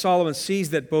 16, Solomon sees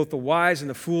that both the wise and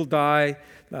the fool die.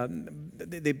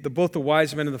 Both the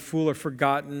wise men and the fool are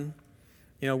forgotten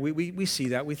We see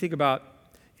that. We think about,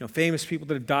 famous people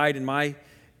that have died in my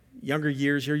younger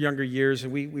years, your younger years,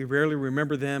 and we rarely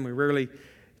remember them. We rarely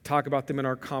talk about them in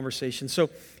our conversation. So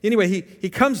anyway, he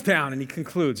comes down and he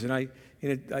concludes, and I'm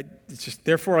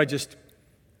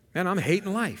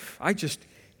hating life. I just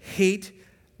hate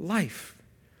life.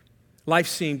 Life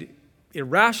seemed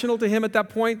irrational to him at that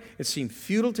point. It seemed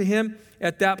futile to him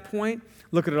at that point.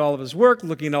 Looking at all of his work,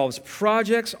 looking at all his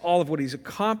projects, all of what he's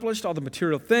accomplished, all the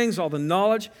material things, all the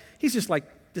knowledge. He's just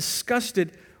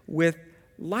disgusted with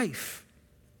life.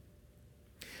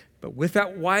 But with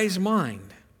that wise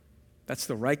mind, that's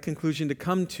the right conclusion to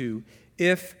come to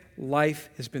if life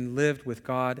has been lived with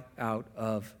God out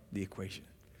of the equation.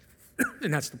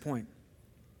 And that's the point.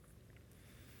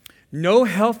 No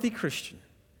healthy Christian,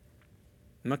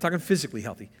 I'm not talking physically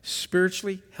healthy,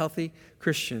 spiritually healthy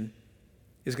Christian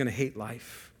is going to hate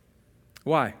life.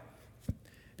 Why?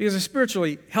 Because a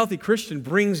spiritually healthy Christian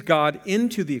brings God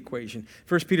into the equation.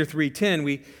 1 Peter 3:10,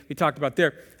 we talked about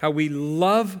there, how we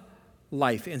love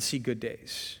life and see good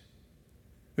days.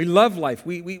 We love life.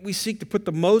 We seek to put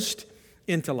the most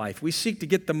into life. We seek to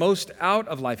get the most out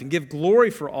of life and give glory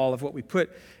for all of what we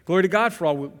glory to God for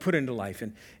all we put into life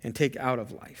and take out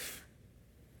of life.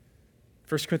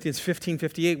 1 Corinthians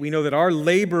 15:58, we know that our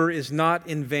labor is not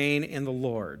in vain in the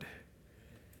Lord.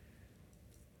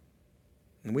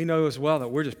 And we know as well that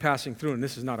we're just passing through and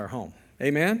this is not our home.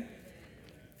 Amen?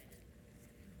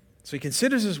 So he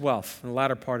considers his wealth in the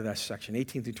latter part of that section,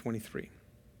 18 through 23.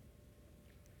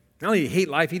 Not only did he hate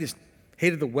life, he just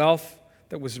hated the wealth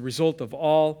that was the result of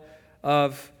all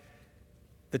of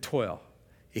the toil.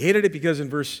 He hated it because in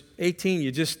verse 18,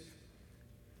 you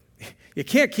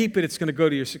can't keep it, it's going to go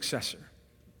to your successor.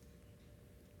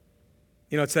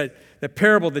 It's that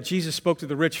parable that Jesus spoke to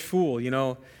the rich fool,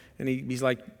 and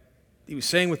he was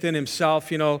saying within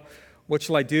himself, what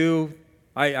shall I do?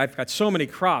 I've got so many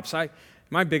crops.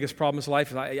 My biggest problem in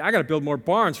life is I got to build more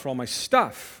barns for all my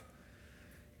stuff.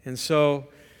 And so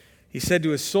he said to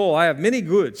his soul, I have many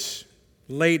goods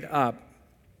laid up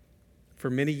for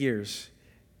many years.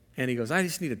 And he goes, I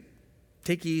just need to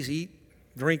take it easy, eat,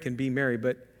 drink, and be merry.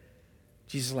 But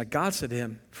Jesus, God said to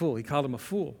him, fool. He called him a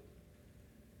fool.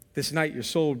 This night your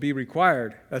soul will be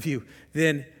required of you.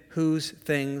 Then whose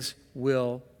things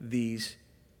will these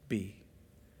be?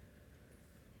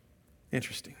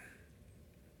 Interesting.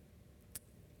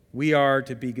 We are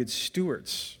to be good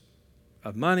stewards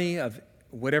of money, of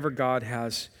whatever God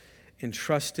has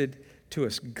entrusted to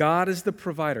us. God is the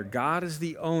provider. God is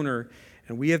the owner,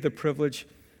 and we have the privilege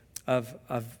of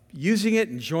using it,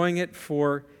 enjoying it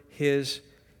for His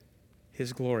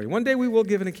glory. One day we will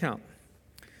give an account.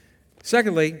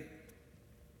 Secondly,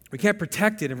 we can't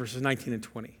protect it in verses 19 and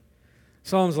 20.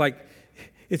 Solomon's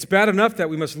it's bad enough that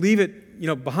we must leave it,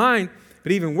 behind,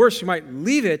 but even worse, we might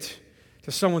leave it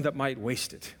to someone that might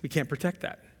waste it. We can't protect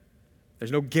that.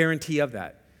 There's no guarantee of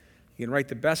that. You can write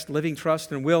the best living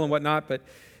trust and will and whatnot, but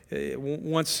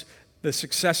once the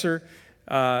successor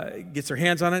gets their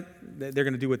hands on it, they're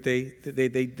going to do what they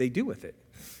do with it.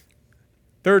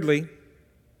 Thirdly,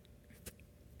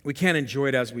 we can't enjoy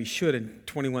it as we should in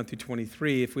 21 through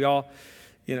 23 if we all,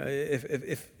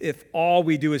 if all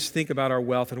we do is think about our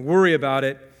wealth and worry about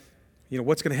it,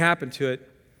 what's going to happen to it,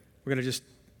 we're going to just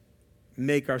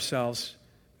make ourselves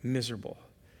miserable.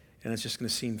 And it's just going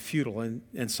to seem futile.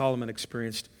 And Solomon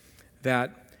experienced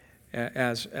that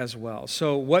as well.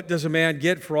 So what does a man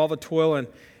get for all the toil and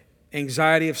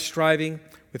anxiety of striving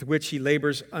with which he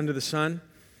labors under the sun?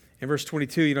 In verse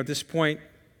 22, at this point,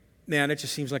 man, it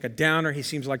just seems like a downer. He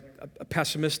seems like a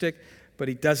pessimistic, but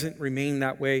he doesn't remain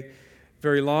that way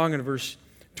very long. In verse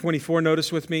 24,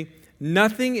 notice with me,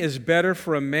 nothing is better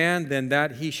for a man than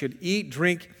that he should eat,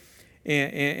 drink,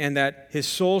 and that his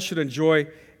soul should enjoy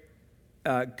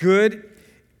good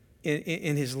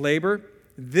in his labor.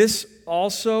 This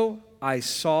also I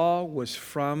saw was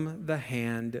from the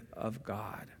hand of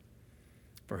God.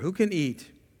 For who can eat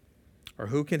or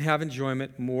who can have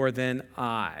enjoyment more than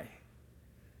I?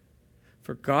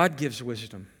 For God gives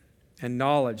wisdom and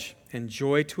knowledge and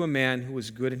joy to a man who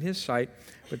is good in his sight,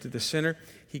 but to the sinner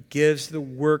he gives the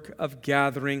work of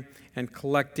gathering and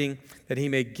collecting, that he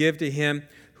may give to him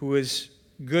who is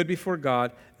good before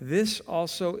God. This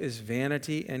also is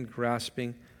vanity and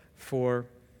grasping for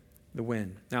the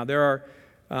wind. Now, there's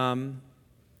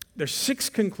 6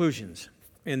 conclusions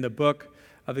in the book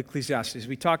of Ecclesiastes.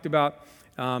 We talked about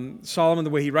Solomon,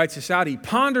 the way he writes this out. He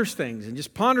ponders things and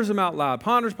just ponders them out loud.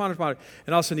 Ponders. And all of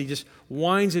a sudden he just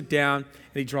winds it down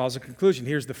and he draws a conclusion.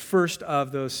 Here's the first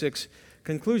of those 6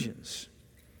 conclusions.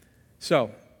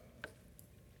 So,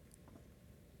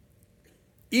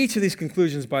 each of these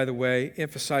conclusions, by the way,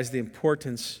 emphasize the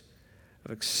importance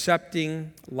of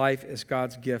accepting life as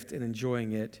God's gift and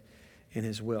enjoying it in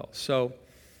his will. So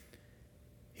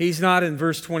he's not in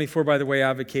verse 24, by the way,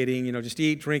 advocating, just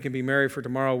eat, drink, and be merry, for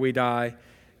tomorrow we die.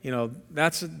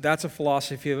 That's a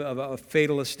philosophy of a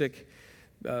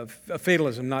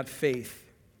fatalism, not faith.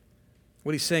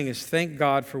 What he's saying is thank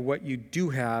God for what you do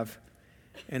have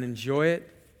and enjoy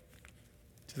it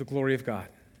to the glory of God.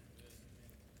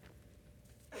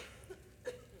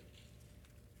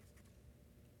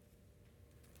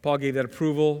 Paul gave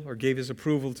his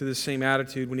approval to this same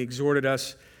attitude when he exhorted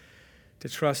us to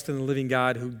trust in the living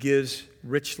God who gives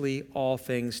richly all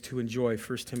things to enjoy.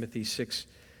 1 Timothy 6,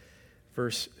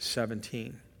 verse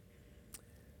 17.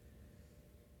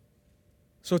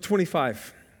 So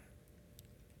 25.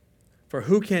 For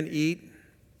who can eat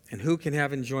and who can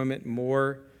have enjoyment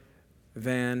more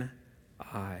than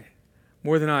I?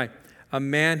 More than I. A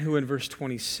man who in verse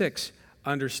 26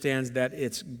 understands that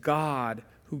it's God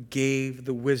who gave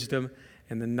the wisdom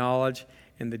and the knowledge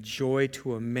and the joy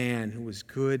to a man who was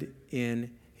good in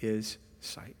his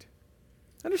sight.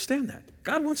 Understand that.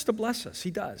 God wants to bless us.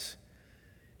 He does.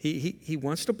 He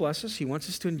wants to bless us. He wants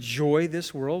us to enjoy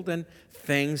this world and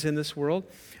things in this world.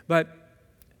 But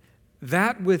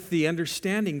that with the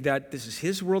understanding that this is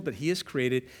his world that he has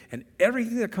created and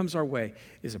everything that comes our way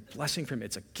is a blessing from him.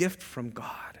 It's a gift from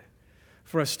God.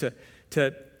 For us to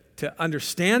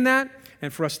understand that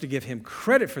and for us to give him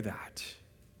credit for that.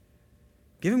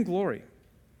 Give him glory.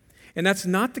 And that's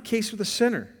not the case with the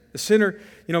sinner. The sinner,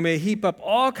 may heap up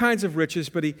all kinds of riches,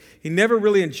 but he never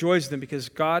really enjoys them because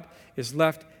God is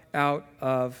left out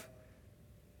of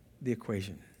the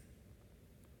equation.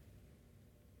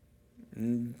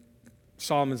 And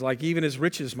Solomon's like, even his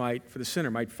riches for the sinner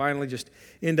might finally just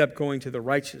end up going to the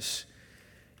righteous.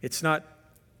 It's not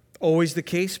always the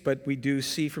case, but we do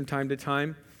see from time to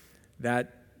time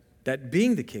that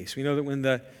being the case. We know that when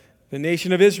the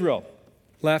nation of Israel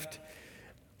left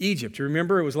Egypt, you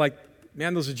remember, it was like,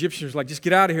 man, those Egyptians were like, just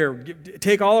get out of here,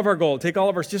 take all of our gold, take all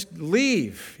of our, just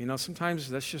leave. Sometimes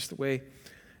that's just the way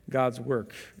God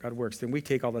works. Then we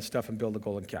take all that stuff and build a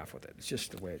golden calf with it. It's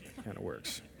just the way it kind of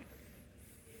works.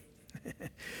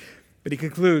 But he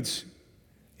concludes,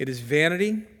 it is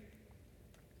vanity,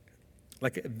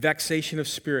 like a vexation of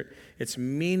spirit. It's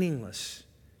meaningless,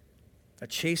 a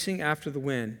chasing after the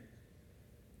wind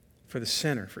for the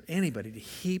sinner, for anybody to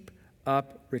heap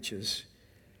up riches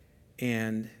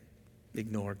and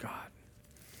ignore God.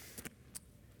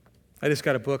 I just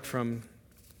got a book from,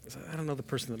 I don't know the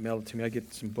person that mailed it to me. I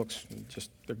get some books, and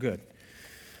they're good.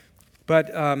 But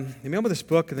they mailed me this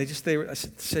book, and I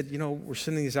said, we're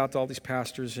sending these out to all these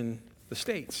pastors in the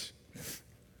States.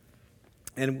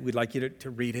 And we'd like you to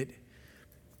read it.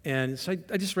 And so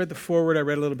I just read the foreword. I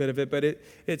read a little bit of it, but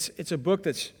it's a book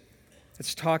that's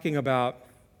talking about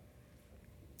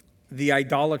the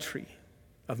idolatry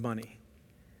of money.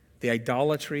 The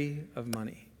idolatry of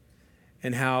money.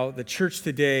 And how the church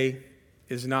today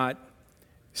is not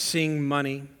seeing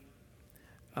money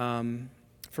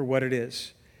for what it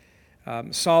is.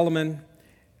 Solomon,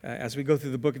 as we go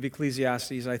through the book of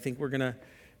Ecclesiastes, I think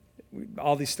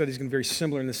all these studies are going to be very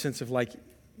similar in the sense of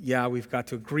we've got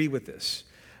to agree with this.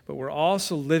 But we're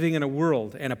also living in a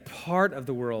world and a part of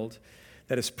the world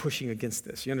that is pushing against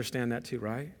this. You understand that too,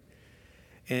 right?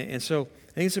 And so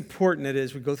I think it's important that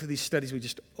as we go through these studies, we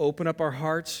just open up our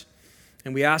hearts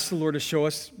and we ask the Lord to show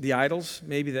us the idols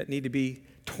maybe that need to be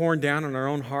torn down in our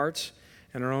own hearts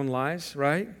and our own lives,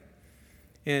 right?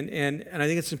 And I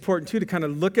think it's important too to kind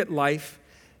of look at life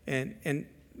and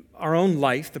our own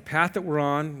life, the path that we're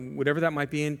on, whatever that might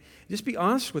be, and just be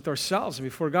honest with ourselves and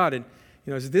before God. And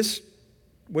is this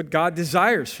what God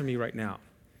desires for me right now?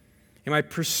 Am I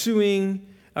pursuing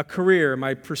a career? Am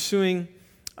I pursuing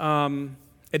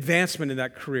advancement in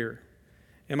that career?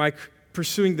 Am I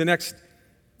pursuing the next,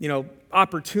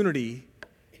 opportunity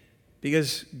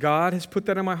because God has put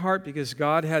that in my heart, because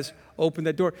God has opened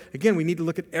that door? Again, we need to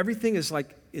look at everything as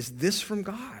is this from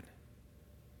God?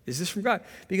 Is this from God?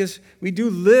 Because we do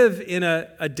live in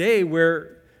a day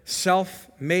where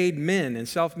self-made men and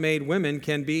self-made women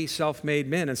can be self-made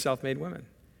men and self-made women.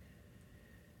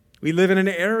 We live in an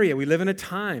area, we live in a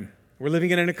time, we're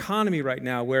living in an economy right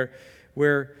now where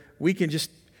we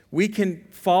can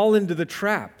fall into the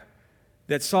trap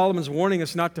that Solomon's warning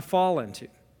us not to fall into.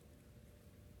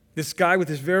 This guy with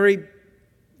this very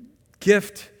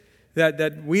gift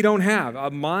that we don't have, a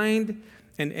mind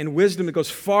and wisdom that goes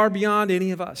far beyond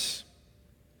any of us.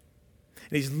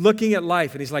 And he's looking at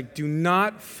life and he's like, do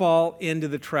not fall into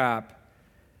the trap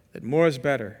that more is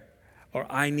better, or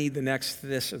I need the next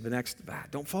this or the next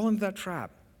that. Don't fall into that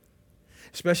trap,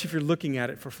 especially if you're looking at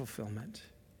it for fulfillment.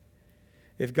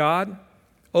 If God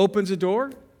opens a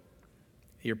door.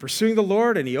 You're pursuing the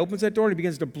Lord, and he opens that door, and he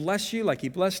begins to bless you like he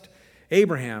blessed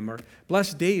Abraham or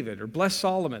blessed David or blessed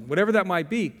Solomon, whatever that might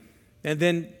be. And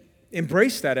then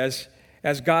embrace that as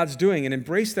God's doing, and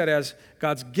embrace that as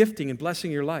God's gifting and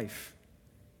blessing your life.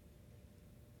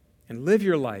 And live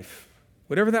your life,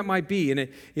 whatever that might be. And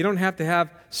you don't have to have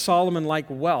Solomon-like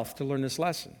wealth to learn this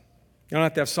lesson. You don't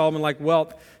have to have Solomon-like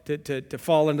wealth to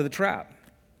fall into the trap.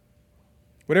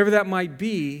 Whatever that might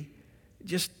be,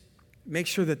 just make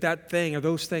sure that thing or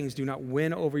those things do not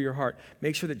win over your heart.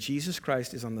 Make sure that Jesus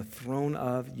Christ is on the throne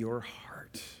of your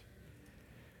heart.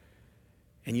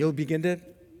 And you'll begin to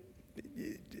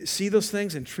see those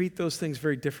things and treat those things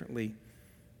very differently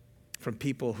from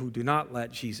people who do not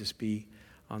let Jesus be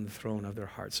on the throne of their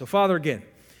heart. So, Father, again,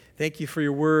 thank you for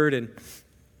your word and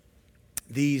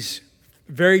these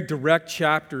very direct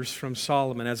chapters from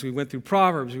Solomon. As we went through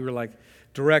Proverbs, we were like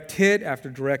direct hit after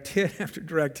direct hit after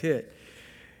direct hit.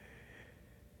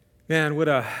 Man, what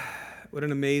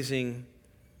an amazing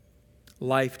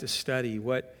life to study.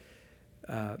 What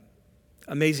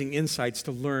amazing insights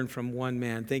to learn from one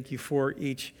man. Thank you for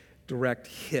each direct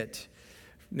hit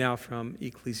now from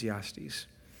Ecclesiastes.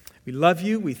 We love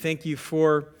you. We thank you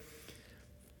for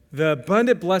the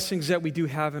abundant blessings that we do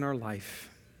have in our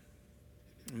life.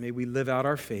 And may we live out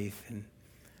our faith, and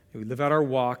may we live out our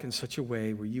walk in such a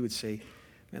way where you would say,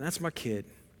 man, that's my kid.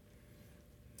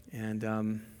 And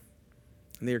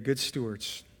they are good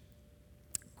stewards,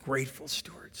 grateful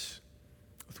stewards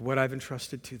with what I've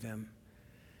entrusted to them.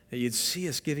 That you'd see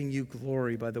us giving you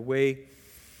glory by the way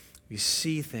we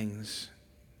see things,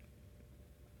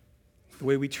 the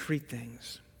way we treat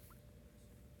things,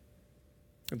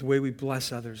 the way we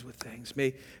bless others with things.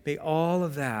 May all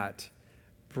of that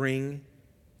bring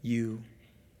you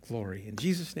glory. In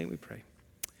Jesus' name we pray.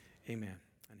 Amen.